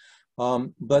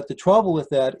 But the trouble with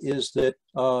that is that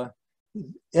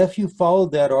if you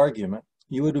followed that argument,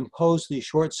 you would impose the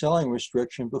short selling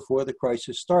restriction before the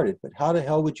crisis started. But how the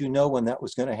hell would you know when that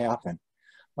was going to happen?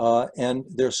 And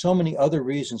there's so many other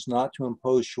reasons not to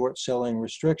impose short selling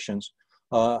restrictions.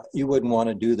 You wouldn't want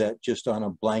to do that just on a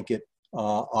blanket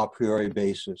a priori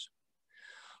basis.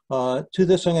 To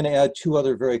this, I'm going to add two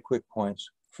other very quick points.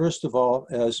 First of all,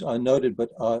 as noted, but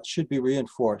should be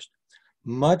reinforced,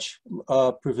 much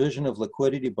provision of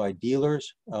liquidity by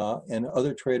dealers and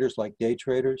other traders like day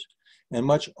traders, and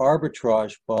much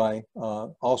arbitrage by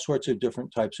all sorts of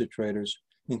different types of traders,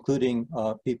 including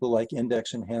people like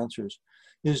index enhancers,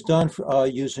 is done for,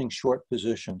 using short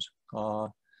positions.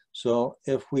 So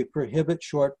if we prohibit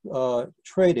short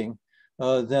trading,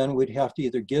 then we'd have to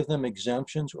either give them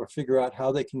exemptions or figure out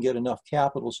how they can get enough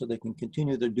capital so they can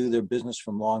continue to do their business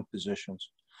from long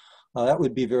positions. That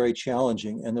would be very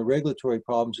challenging, and the regulatory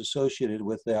problems associated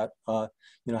with that,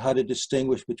 how to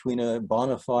distinguish between a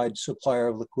bona fide supplier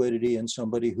of liquidity and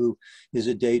somebody who is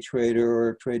a day trader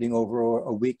or trading over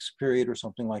a week's period or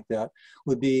something like that,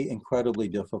 would be incredibly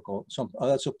difficult.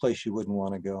 That's a place you wouldn't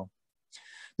want to go.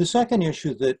 The second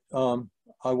issue that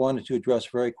I wanted to address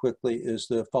very quickly is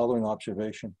the following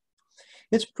observation.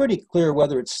 It's pretty clear,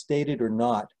 whether it's stated or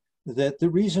not, that the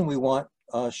reason we want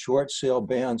short sale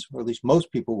bans, or at least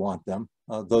most people want them,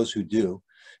 those who do,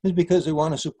 is because they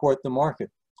want to support the market.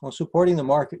 Well, supporting the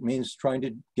market means trying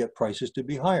to get prices to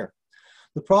be higher.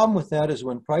 The problem with that is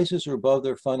when prices are above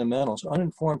their fundamentals,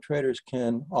 uninformed traders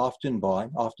can often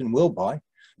will buy,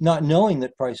 not knowing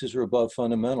that prices are above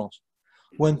fundamentals.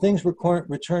 When things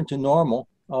return to normal,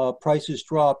 prices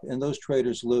drop and those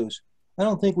traders lose. I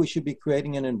don't think we should be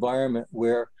creating an environment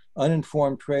where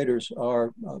uninformed traders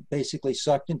are basically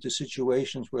sucked into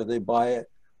situations where they buy at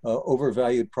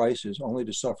overvalued prices only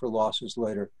to suffer losses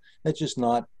later. That's just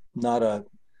not a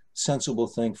sensible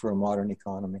thing for a modern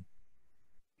economy.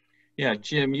 Yeah,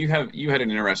 Jim, you had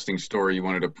an interesting story you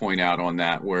wanted to point out on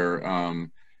that, where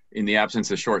in the absence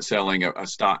of short selling,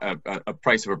 a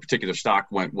price of a particular stock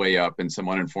went way up and some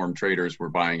uninformed traders were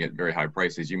buying at very high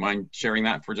prices. You mind sharing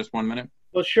that for just 1 minute?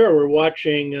 Well, sure. We're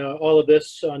watching all of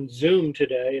this on Zoom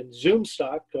today, and Zoom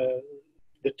stock, the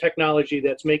technology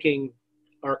that's making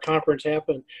our conference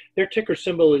happen, their ticker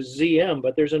symbol is ZM,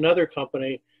 but there's another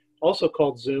company also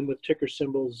called Zoom with ticker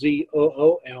symbol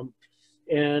ZOOM,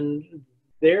 and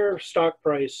their stock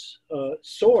price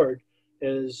soared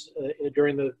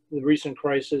during the recent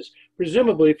crisis,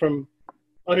 presumably from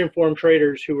uninformed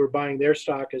traders who were buying their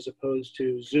stock as opposed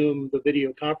to Zoom, the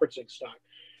video conferencing stock.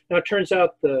 Now, it turns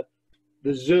out the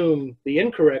Zoom, the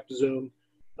incorrect Zoom,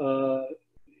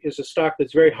 is a stock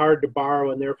that's very hard to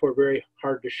borrow and therefore very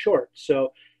hard to short.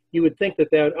 So you would think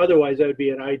that otherwise that would be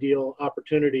an ideal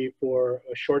opportunity for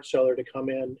a short seller to come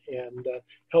in and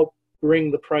help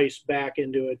bring the price back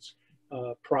into its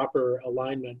proper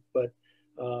alignment. But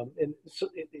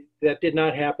that did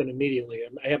not happen immediately.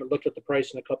 I haven't looked at the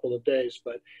price in a couple of days,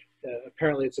 but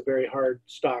apparently it's a very hard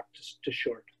stock to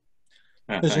short.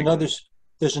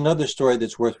 There's another story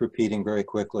that's worth repeating very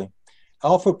quickly.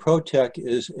 Alpha Protech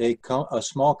is a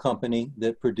small company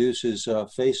that produces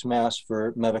face masks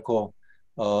for medical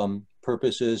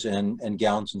purposes and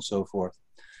gowns and so forth.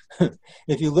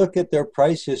 If you look at their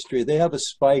price history, they have a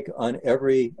spike on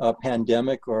every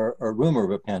pandemic or rumor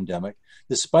of a pandemic.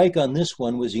 The spike on this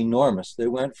one was enormous. They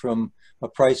went from a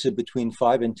price of between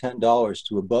 $5 and $10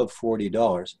 to above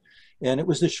 $40. And it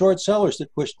was the short sellers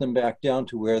that pushed them back down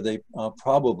to where they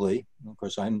probably, of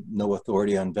course I'm no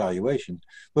authority on valuation,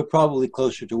 but probably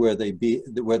closer to where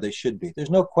they should be. There's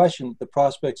no question that the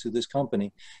prospects of this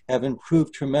company have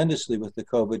improved tremendously with the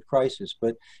COVID crisis,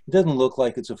 but it doesn't look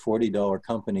like it's a $40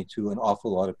 company to an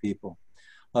awful lot of people.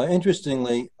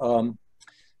 Interestingly,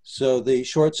 so the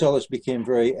short sellers became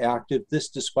very active, this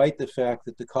despite the fact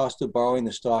that the cost of borrowing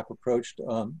the stock approached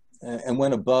and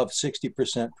went above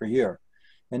 60% per year.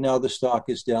 And now the stock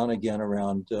is down again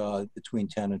around between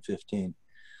 10 and 15.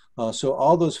 So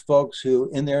all those folks who,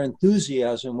 in their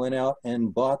enthusiasm, went out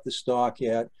and bought the stock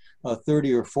at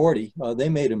 30 or 40, they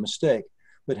made a mistake.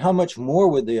 But how much more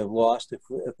would they have lost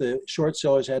if the short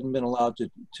sellers hadn't been allowed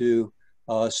to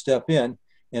step in,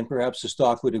 and perhaps the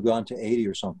stock would have gone to 80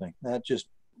 or something? That just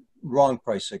wrong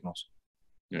price signals.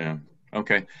 Yeah.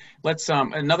 Okay. Let's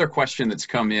another question that's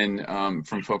come in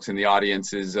from folks in the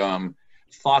audience is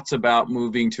thoughts about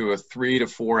moving to a 3 to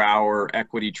 4 hour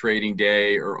equity trading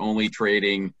day or only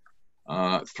trading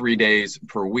 3 days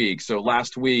per week. So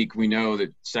last week, we know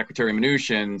that Secretary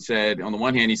Mnuchin said, on the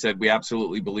one hand, he said, we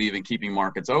absolutely believe in keeping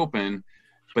markets open,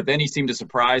 but then he seemed to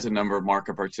surprise a number of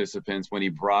market participants when he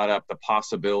brought up the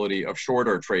possibility of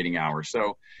shorter trading hours.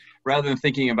 So rather than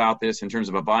thinking about this in terms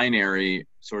of a binary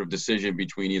sort of decision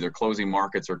between either closing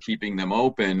markets or keeping them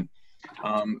open,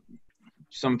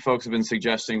 some folks have been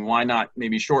suggesting why not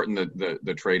maybe shorten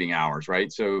the trading hours,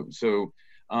 right? So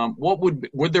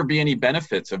would there be any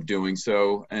benefits of doing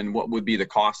so, and what would be the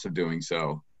cost of doing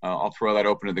so? I'll throw that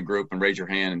open to the group and raise your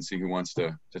hand and see who wants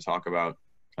to talk about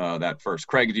that first.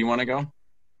 Craig, do you want to go?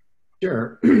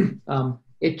 Sure.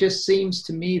 It just seems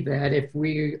to me that if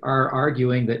we are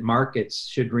arguing that markets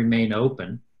should remain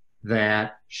open,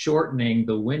 that shortening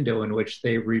the window in which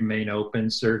they remain open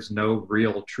serves no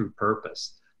real true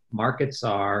purpose. Markets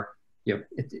are,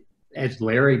 as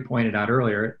Larry pointed out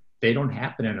earlier, they don't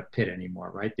happen in a pit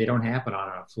anymore, right? They don't happen on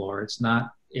a floor. It's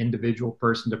not individual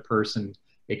person-to-person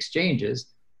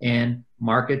exchanges, and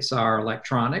markets are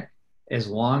electronic. As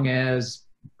long as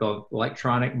the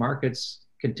electronic markets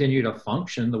continue to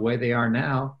function the way they are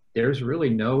now, there's really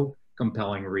no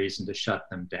compelling reason to shut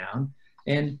them down.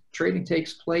 And trading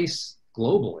takes place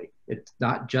globally. It's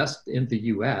not just in the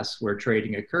US where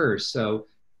trading occurs. So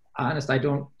honest, I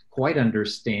don't quite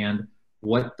understand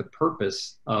what the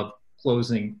purpose of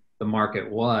closing the market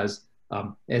was.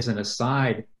 As an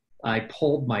aside, I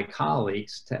polled my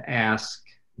colleagues to ask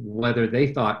whether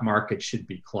they thought markets should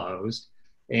be closed.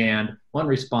 And one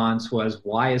response was,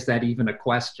 why is that even a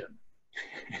question?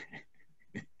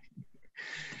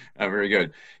 Very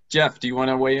good. Jeff, do you want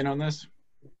to weigh in on this?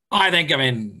 I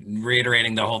mean,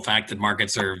 reiterating the whole fact that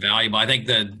markets are valuable. I think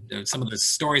that some of the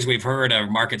stories we've heard are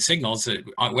market signals,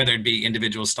 whether it be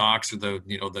individual stocks or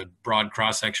the broad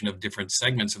cross-section of different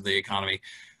segments of the economy.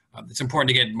 It's important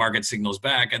to get market signals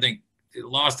back. I think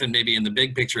lost in maybe in the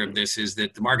big picture of this is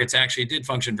that the markets actually did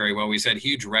function very well. We set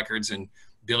huge records and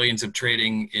billions of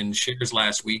trading in shares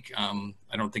last week. I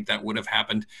don't think that would have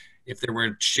happened if there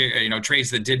were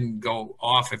trades that didn't go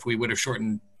off. If we would have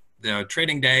shortened the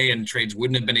trading day and trades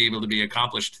wouldn't have been able to be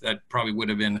accomplished, that probably would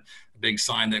have been a big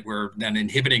sign that we're then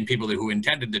inhibiting people who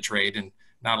intended to trade and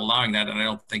not allowing that. And I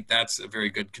don't think that's a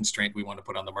very good constraint we want to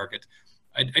put on the market.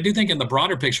 I do think in the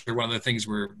broader picture, one of the things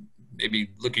we're maybe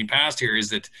looking past here is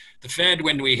that the Fed,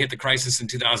 when we hit the crisis in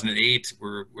 2008,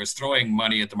 was throwing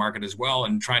money at the market as well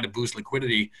and trying to boost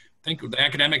liquidity. I think the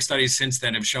academic studies since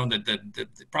then have shown that the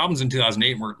problems in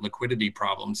 2008 were liquidity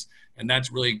problems, and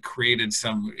that's really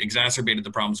exacerbated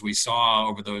the problems we saw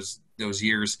over those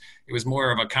years. It was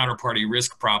more of a counterparty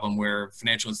risk problem where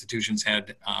financial institutions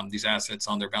had these assets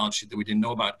on their balance sheet that we didn't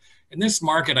know about. In this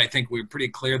market, I think we're pretty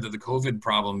clear that the COVID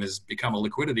problem has become a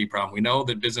liquidity problem. We know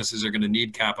that businesses are going to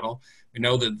need capital. We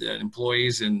know that the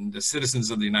employees and the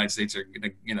citizens of the United States are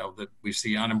going to, that we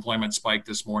see unemployment spike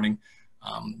this morning.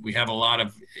 We have a lot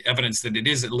of evidence that it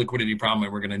is a liquidity problem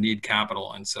and we're going to need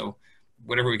capital. And so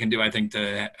whatever we can do, I think,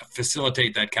 to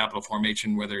facilitate that capital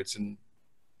formation, whether it's in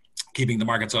keeping the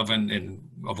markets open and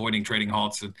avoiding trading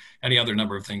halts and any other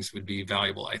number of things would be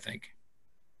valuable, I think.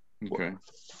 Okay.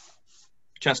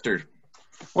 Chester.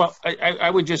 Well,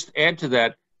 I would just add to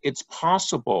that, it's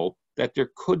possible that there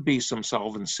could be some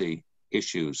solvency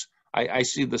issues. I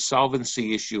see the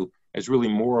solvency issue as really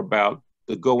more about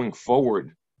the going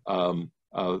forward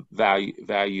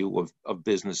value of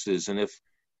businesses. And if,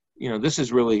 this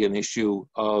is really an issue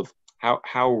of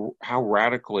how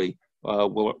radically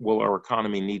will our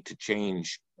economy need to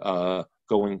change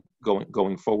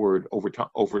going forward over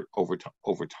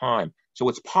time. So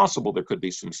it's possible there could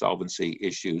be some solvency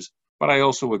issues, but I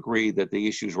also agree that the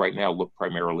issues right now look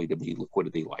primarily to be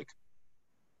liquidity-like.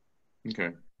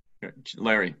 Okay.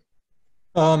 Larry.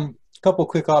 A couple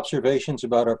quick observations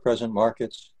about our present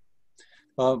markets.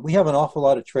 We have an awful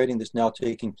lot of trading that's now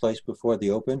taking place before the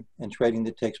open and trading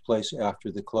that takes place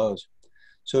after the close.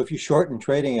 So if you shorten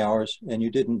trading hours and you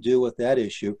didn't deal with that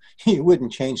issue, you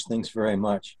wouldn't change things very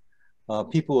much.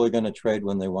 People are going to trade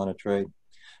when they want to trade.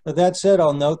 That said,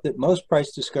 I'll note that most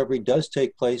price discovery does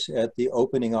take place at the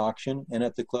opening auction and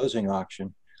at the closing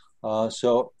auction.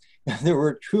 So if there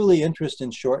were truly interest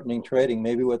in shortening trading,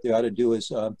 maybe what they ought to do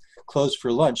is close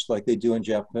for lunch like they do in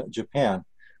Japan.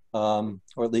 Or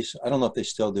at least, I don't know if they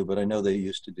still do, but I know they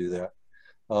used to do that.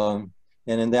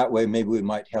 And in that way, maybe we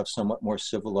might have somewhat more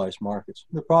civilized markets.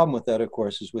 The problem with that, of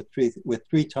course, is with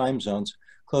three time zones,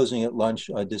 closing at lunch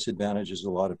disadvantages a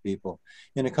lot of people.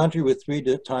 In a country with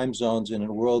 3 time zones in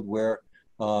a world where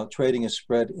trading is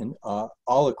spread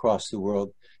all across the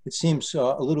world, it seems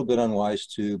a little bit unwise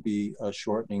to be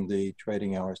shortening the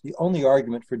trading hours. The only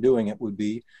argument for doing it would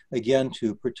be, again,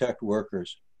 to protect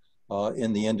workers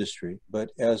in the industry.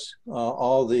 But as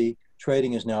all the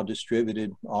trading is now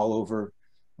distributed all over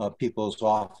people's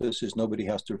offices, nobody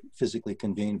has to physically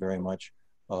convene very much.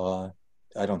 I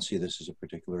don't see this as a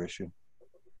particular issue.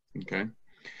 Okay.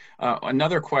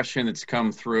 Another question that's come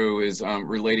through is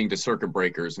relating to circuit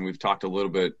breakers, and we've talked a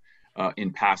little bit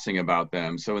in passing about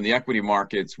them. So in the equity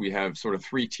markets, we have sort of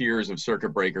 3 tiers of circuit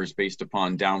breakers based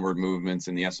upon downward movements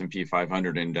in the S&P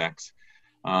 500 index.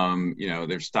 You know,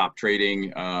 there's stop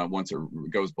trading once it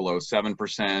goes below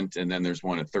 7%, and then there's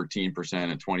one at 13%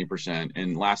 and 20%.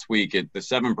 And last week at the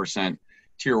 7%,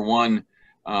 tier 1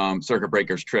 circuit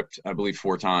breakers tripped, I believe,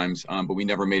 4 times, but we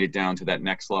never made it down to that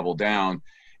next level down.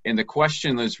 And the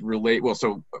question is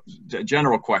so the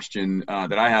general question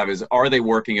that I have is, are they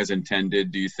working as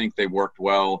intended? Do you think they worked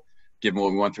well, given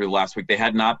what we went through last week? They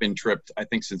had not been tripped, I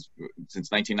think, since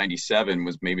 1997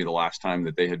 was maybe the last time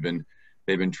that they've been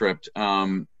tripped.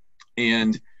 And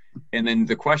then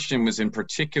the question was in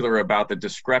particular about the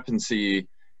discrepancy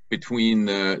between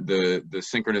the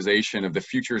synchronization of the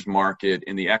futures market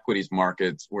and the equities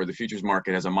markets, where the futures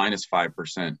market has a minus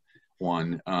 5%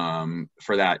 one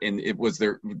for that. And it was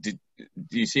there. Do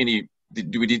you see any?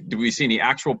 Do we see any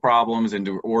actual problems,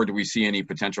 or do we see any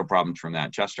potential problems from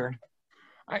that, Chester?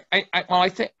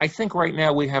 I think right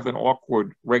now we have an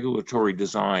awkward regulatory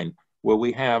design where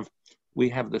we have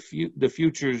the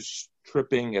futures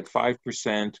tripping at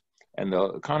 5% and the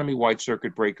economy-wide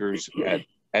circuit breakers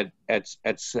at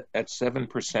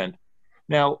 7%.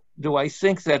 Now, do I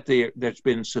think that there's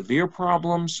been severe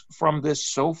problems from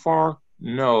this so far?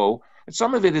 No.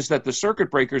 Some of it is that the circuit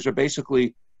breakers are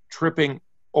basically tripping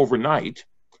overnight.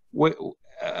 The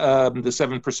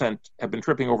 7% have been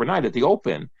tripping overnight at the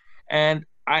open, and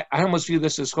I almost view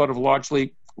this as sort of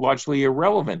largely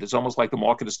irrelevant. It's almost like the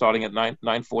market is starting at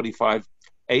 9:45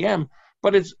 a.m.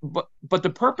 But the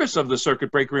purpose of the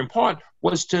circuit breaker in part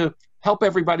was to help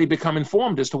everybody become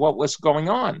informed as to what was going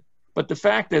on. But the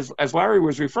fact is, as Larry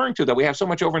was referring to, that we have so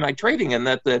much overnight trading, and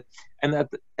that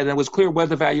it was clear where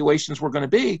the valuations were going to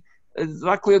be. It's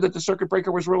not clear that the circuit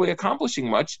breaker was really accomplishing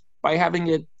much by having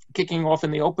it kicking off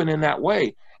in the open in that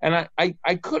way. And I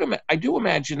do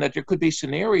imagine that there could be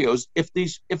scenarios if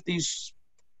these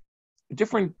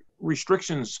different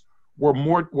restrictions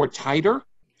were tighter,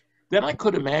 then I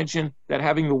could imagine that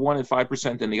having the one at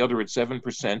 5% and the other at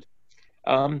 7%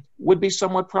 would be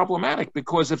somewhat problematic,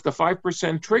 because if the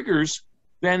 5% triggers,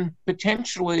 then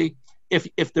potentially,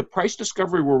 if the price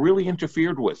discovery were really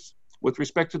interfered with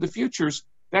respect to the futures,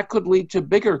 that could lead to a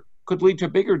bigger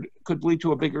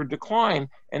decline.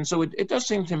 And so it does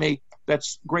seem to me that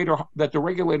the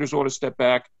regulators ought to step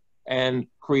back and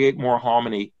create more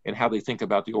harmony in how they think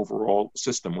about the overall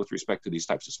system with respect to these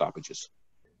types of stoppages.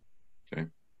 Okay.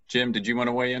 Jim, did you want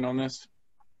to weigh in on this?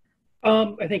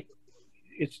 I think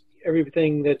it's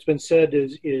everything that's been said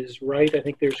is right. I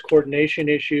think there's coordination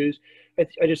issues. I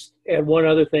just add one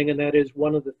other thing, and that is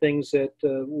one of the things that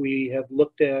we have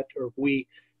looked at, or we,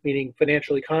 meaning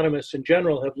financial economists in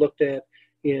general, have looked at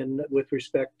with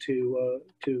respect to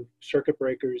circuit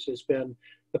breakers, has been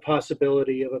the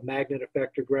possibility of a magnet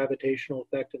effect or gravitational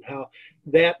effect, and how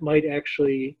that might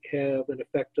actually have an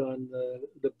effect on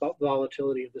the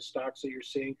volatility of the stocks that you're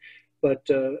seeing. But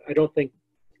I don't think,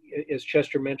 as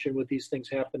Chester mentioned, with these things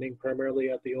happening primarily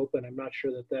at the open, I'm not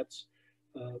sure that that's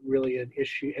really an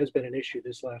issue, has been an issue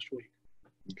this last week.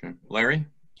 Okay. Larry?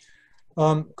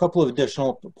 A couple of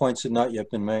additional points that not yet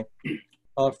been made.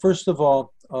 First of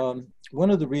all, one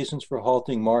of the reasons for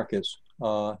halting markets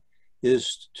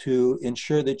is to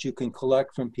ensure that you can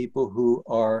collect from people who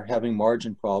are having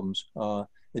margin problems,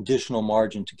 additional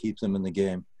margin to keep them in the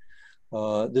game.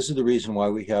 This is the reason why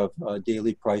we have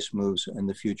daily price moves in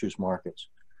the futures markets.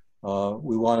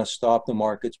 We want to stop the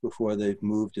markets before they've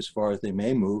moved as far as they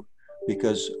may move,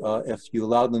 because if you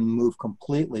allow them to move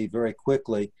completely very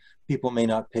quickly, people may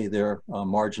not pay their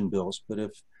margin bills. But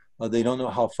if they don't know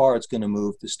how far it's going to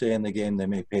move to stay in the game, they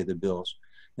may pay the bills.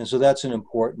 And so that's an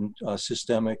important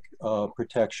systemic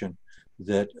protection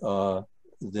that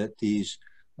these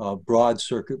broad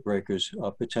circuit breakers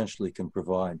potentially can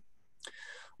provide.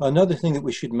 Another thing that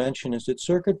we should mention is that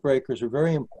circuit breakers are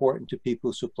very important to people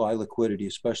who supply liquidity,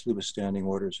 especially with standing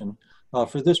orders. And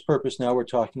for this purpose, now we're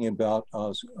talking about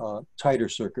tighter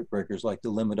circuit breakers like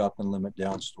the limit up and limit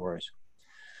down stories.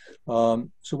 So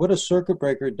what a circuit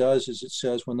breaker does is it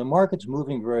says, when the market's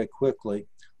moving very quickly,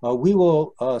 we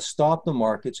will stop the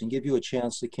markets and give you a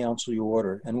chance to cancel your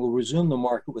order, and we'll resume the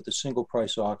market with a single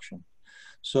price auction.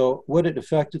 So what it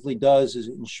effectively does is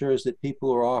it ensures that people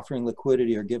who are offering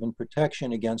liquidity are given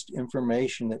protection against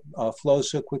information that flows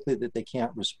so quickly that they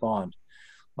can't respond.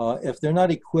 If they're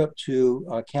not equipped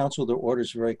to cancel their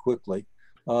orders very quickly,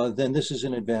 then this is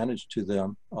an advantage to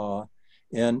them,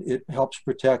 and it helps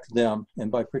protect them.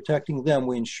 And by protecting them,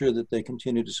 we ensure that they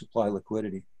continue to supply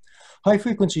liquidity.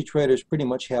 High-frequency traders pretty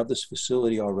much have this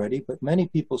facility already, but many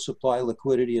people supply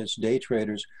liquidity as day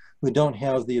traders who don't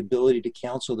have the ability to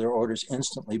cancel their orders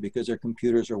instantly because their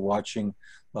computers are watching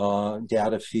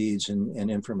data feeds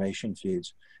and information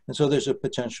feeds. And so there's a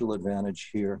potential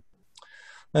advantage here.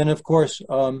 And of course,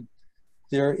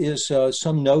 there is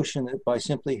some notion that by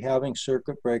simply having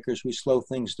circuit breakers, we slow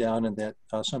things down, and that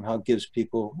somehow gives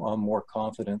people more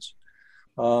confidence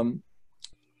and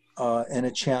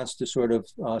a chance to sort of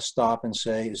stop and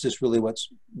say, is this really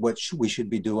what we should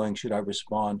be doing? Should I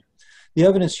respond? The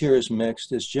evidence here is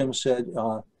mixed. As Jim said,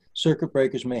 circuit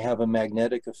breakers may have a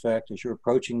magnetic effect. As you're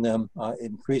approaching them,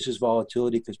 it increases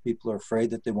volatility because people are afraid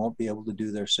that they won't be able to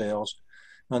do their sales.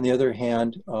 On the other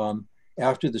hand,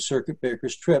 after the circuit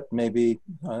breakers trip, maybe,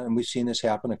 and we've seen this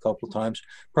happen a couple of times,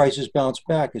 prices bounce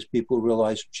back as people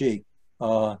realize, gee,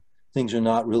 things are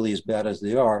not really as bad as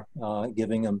they are,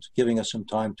 giving us some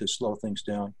time to slow things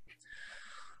down.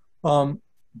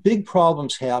 Big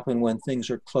problems happen when things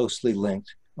are closely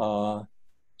linked.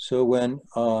 So when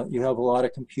you have a lot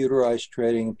of computerized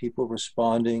trading and people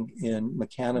responding in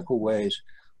mechanical ways,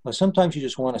 sometimes you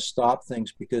just want to stop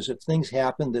things, because if things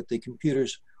happen that the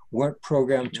computers weren't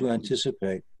programmed to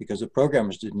anticipate, because the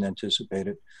programmers didn't anticipate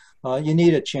it, you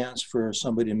need a chance for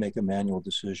somebody to make a manual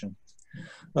decision.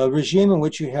 A regime in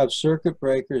which you have circuit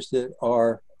breakers that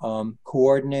are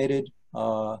coordinated,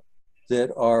 that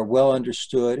are well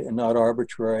understood and not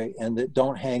arbitrary, and that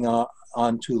don't hang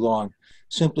on too long,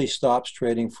 simply stops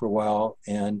trading for a while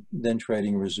and then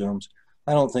trading resumes.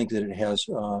 I don't think that it has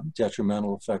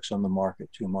detrimental effects on the market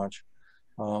too much.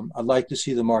 I'd like to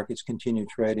see the markets continue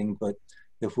trading, but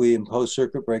if we impose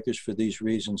circuit breakers for these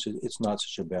reasons, it's not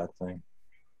such a bad thing.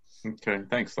 Okay,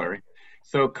 thanks, Larry.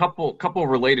 So a couple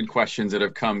related questions that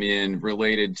have come in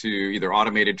related to either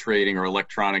automated trading or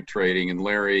electronic trading, and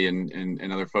Larry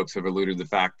and other folks have alluded to the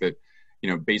fact that, you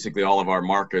know, basically all of our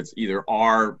markets either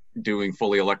are doing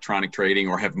fully electronic trading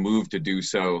or have moved to do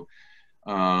so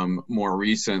more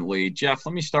recently. Jeff,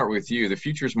 let me start with you. The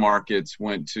futures markets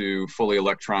went to fully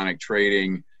electronic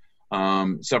trading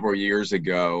several years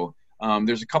ago.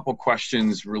 There's a couple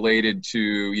questions related to,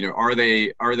 you know, are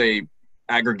they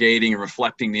aggregating and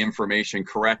reflecting the information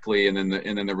correctly? And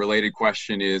then the related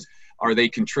question is, are they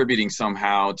contributing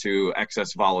somehow to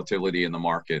excess volatility in the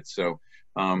market? So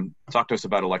talk to us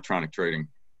about electronic trading.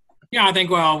 Yeah, I think,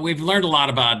 well, we've learned a lot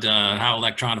about how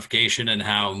electronification and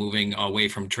how moving away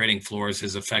from trading floors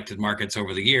has affected markets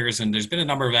over the years. And there's been a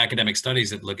number of academic studies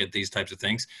that look at these types of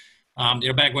things. You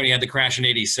know, back when you had the crash in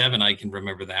 '87, I can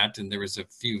remember that. And there was a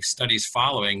few studies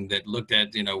following that looked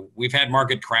at, you know, we've had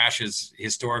market crashes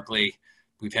historically.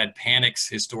 We've had panics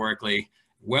historically,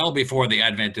 well before the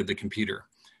advent of the computer.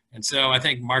 And so I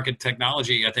think market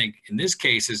technology, I think in this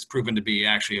case, has proven to be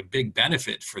actually a big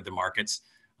benefit for the markets.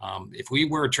 If we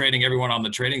were trading everyone on the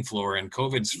trading floor and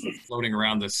COVID's floating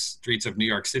around the streets of New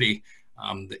York City,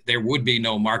 there would be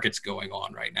no markets going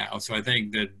on right now. So I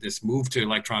think that this move to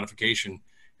electronification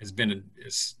has been,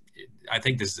 I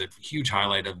think this is a huge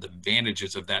highlight of the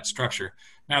advantages of that structure.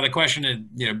 Now the question,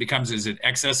 you know, becomes, is it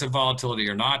excessive volatility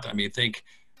or not? I mean, I think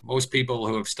most people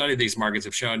who have studied these markets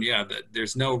have shown, yeah, that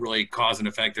there's no really cause and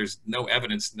effect. There's no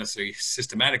evidence necessarily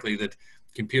systematically that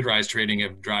computerized trading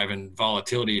have driven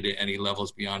volatility to any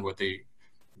levels beyond what they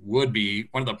would be.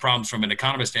 One of the problems from an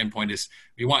economist standpoint is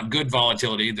you want good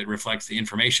volatility that reflects the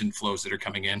information flows that are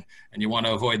coming in, and you want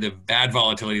to avoid the bad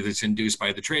volatility that's induced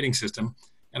by the trading system.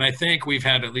 And I think we've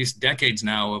had at least decades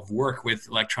now of work with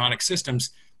electronic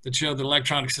systems that show that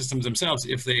electronic systems themselves,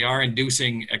 if they are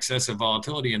inducing excessive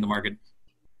volatility in the market,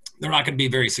 they're not going to be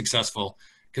very successful,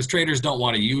 because traders don't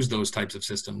want to use those types of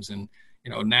systems. And,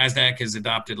 you know, NASDAQ has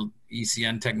adopted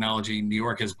ECN technology. New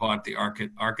York has bought the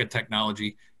ARCA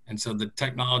technology. And so the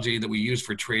technology that we use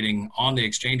for trading on the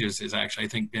exchanges has actually, I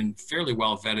think, been fairly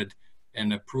well vetted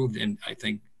and approved, and I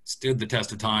think stood the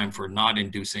test of time for not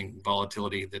inducing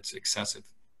volatility that's excessive.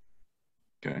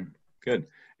 Okay, good.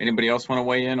 Anybody else want to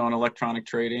weigh in on electronic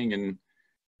trading and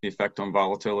the effect on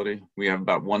volatility? We have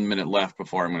about 1 minute left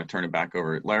before I'm going to turn it back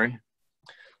over. Larry?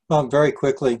 Very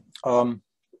quickly. There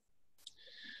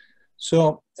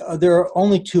are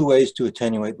only two ways to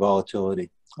attenuate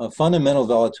volatility. Fundamental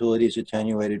volatility is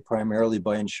attenuated primarily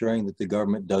by ensuring that the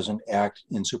government doesn't act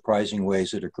in surprising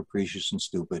ways that are capricious and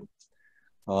stupid.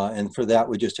 And for that,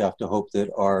 we just have to hope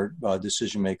that our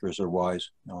decision makers are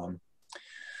wise.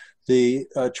 The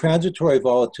transitory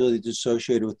volatility is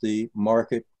associated with the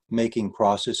market making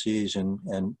processes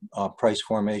and price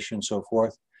formation and so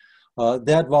forth.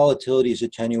 That volatility is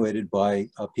attenuated by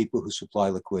people who supply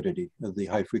liquidity, the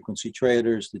high frequency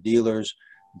traders, the dealers,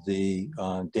 the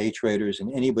day traders,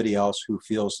 and anybody else who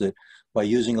feels that by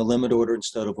using a limit order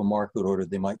instead of a market order,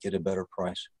 they might get a better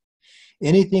price.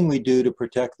 Anything we do to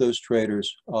protect those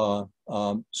traders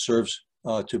serves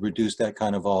to reduce that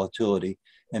kind of volatility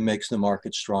and makes the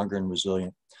market stronger and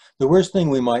resilient. The worst thing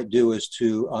we might do is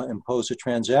to impose a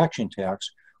transaction tax,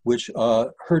 which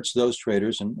hurts those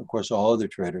traders and, of course, all other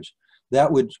traders.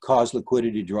 that would cause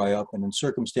liquidity to dry up. And in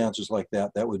circumstances like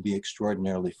that, that would be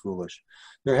extraordinarily foolish.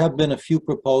 There have been a few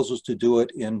proposals to do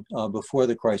it before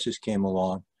the crisis came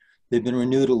along. They've been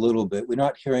renewed a little bit. We're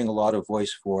not hearing a lot of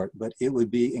voice for it, but it would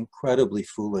be incredibly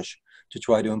foolish to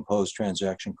try to impose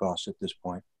transaction costs at this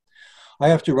point. I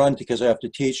have to run because I have to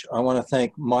teach. I want to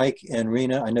thank Mike and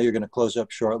Rena. I know you're going to close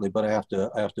up shortly, but I have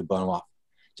to bun off.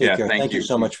 Take care. Thank you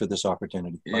so much for this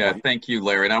opportunity. Yeah, thank you,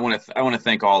 Larry. And I want to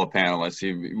thank all the panelists.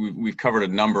 We've covered a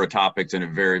number of topics in a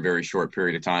very, very short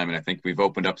period of time, and I think we've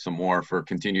opened up some more for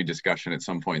continued discussion at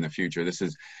some point in the future.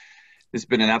 It's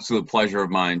been an absolute pleasure of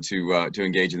mine to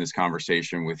engage in this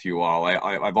conversation with you all.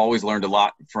 I've always learned a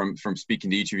lot from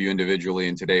speaking to each of you individually,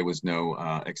 and today was no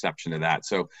exception to that.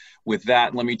 So with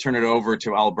that, let me turn it over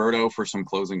to Alberto for some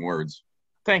closing words.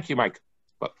 Thank you, Mike.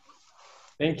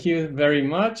 Thank you very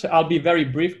much. I'll be very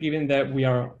brief given that we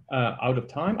are out of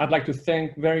time. I'd like to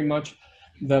thank very much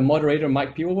the moderator,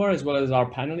 Mike Pivovar, as well as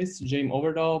our panelists, James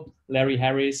Overdahl, Larry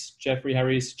Harris, Jeffrey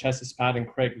Harris, Chester Spat, and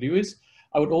Craig Lewis.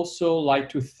 I would also like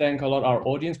to thank a lot our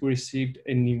audience. We received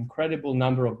an incredible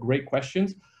number of great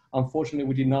questions. Unfortunately,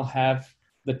 we did not have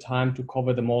the time to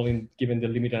cover them all given the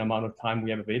limited amount of time we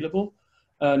have available.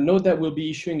 Note that we'll be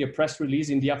issuing a press release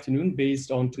in the afternoon based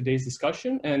on today's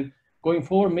discussion. And going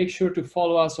forward, make sure to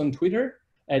follow us on Twitter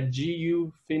at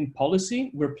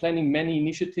GUFinPolicy. We're planning many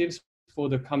initiatives for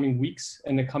the coming weeks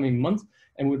and the coming month,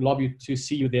 and we'd love you to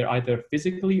see you there either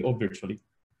physically or virtually.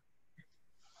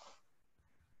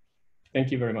 Thank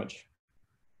you very much.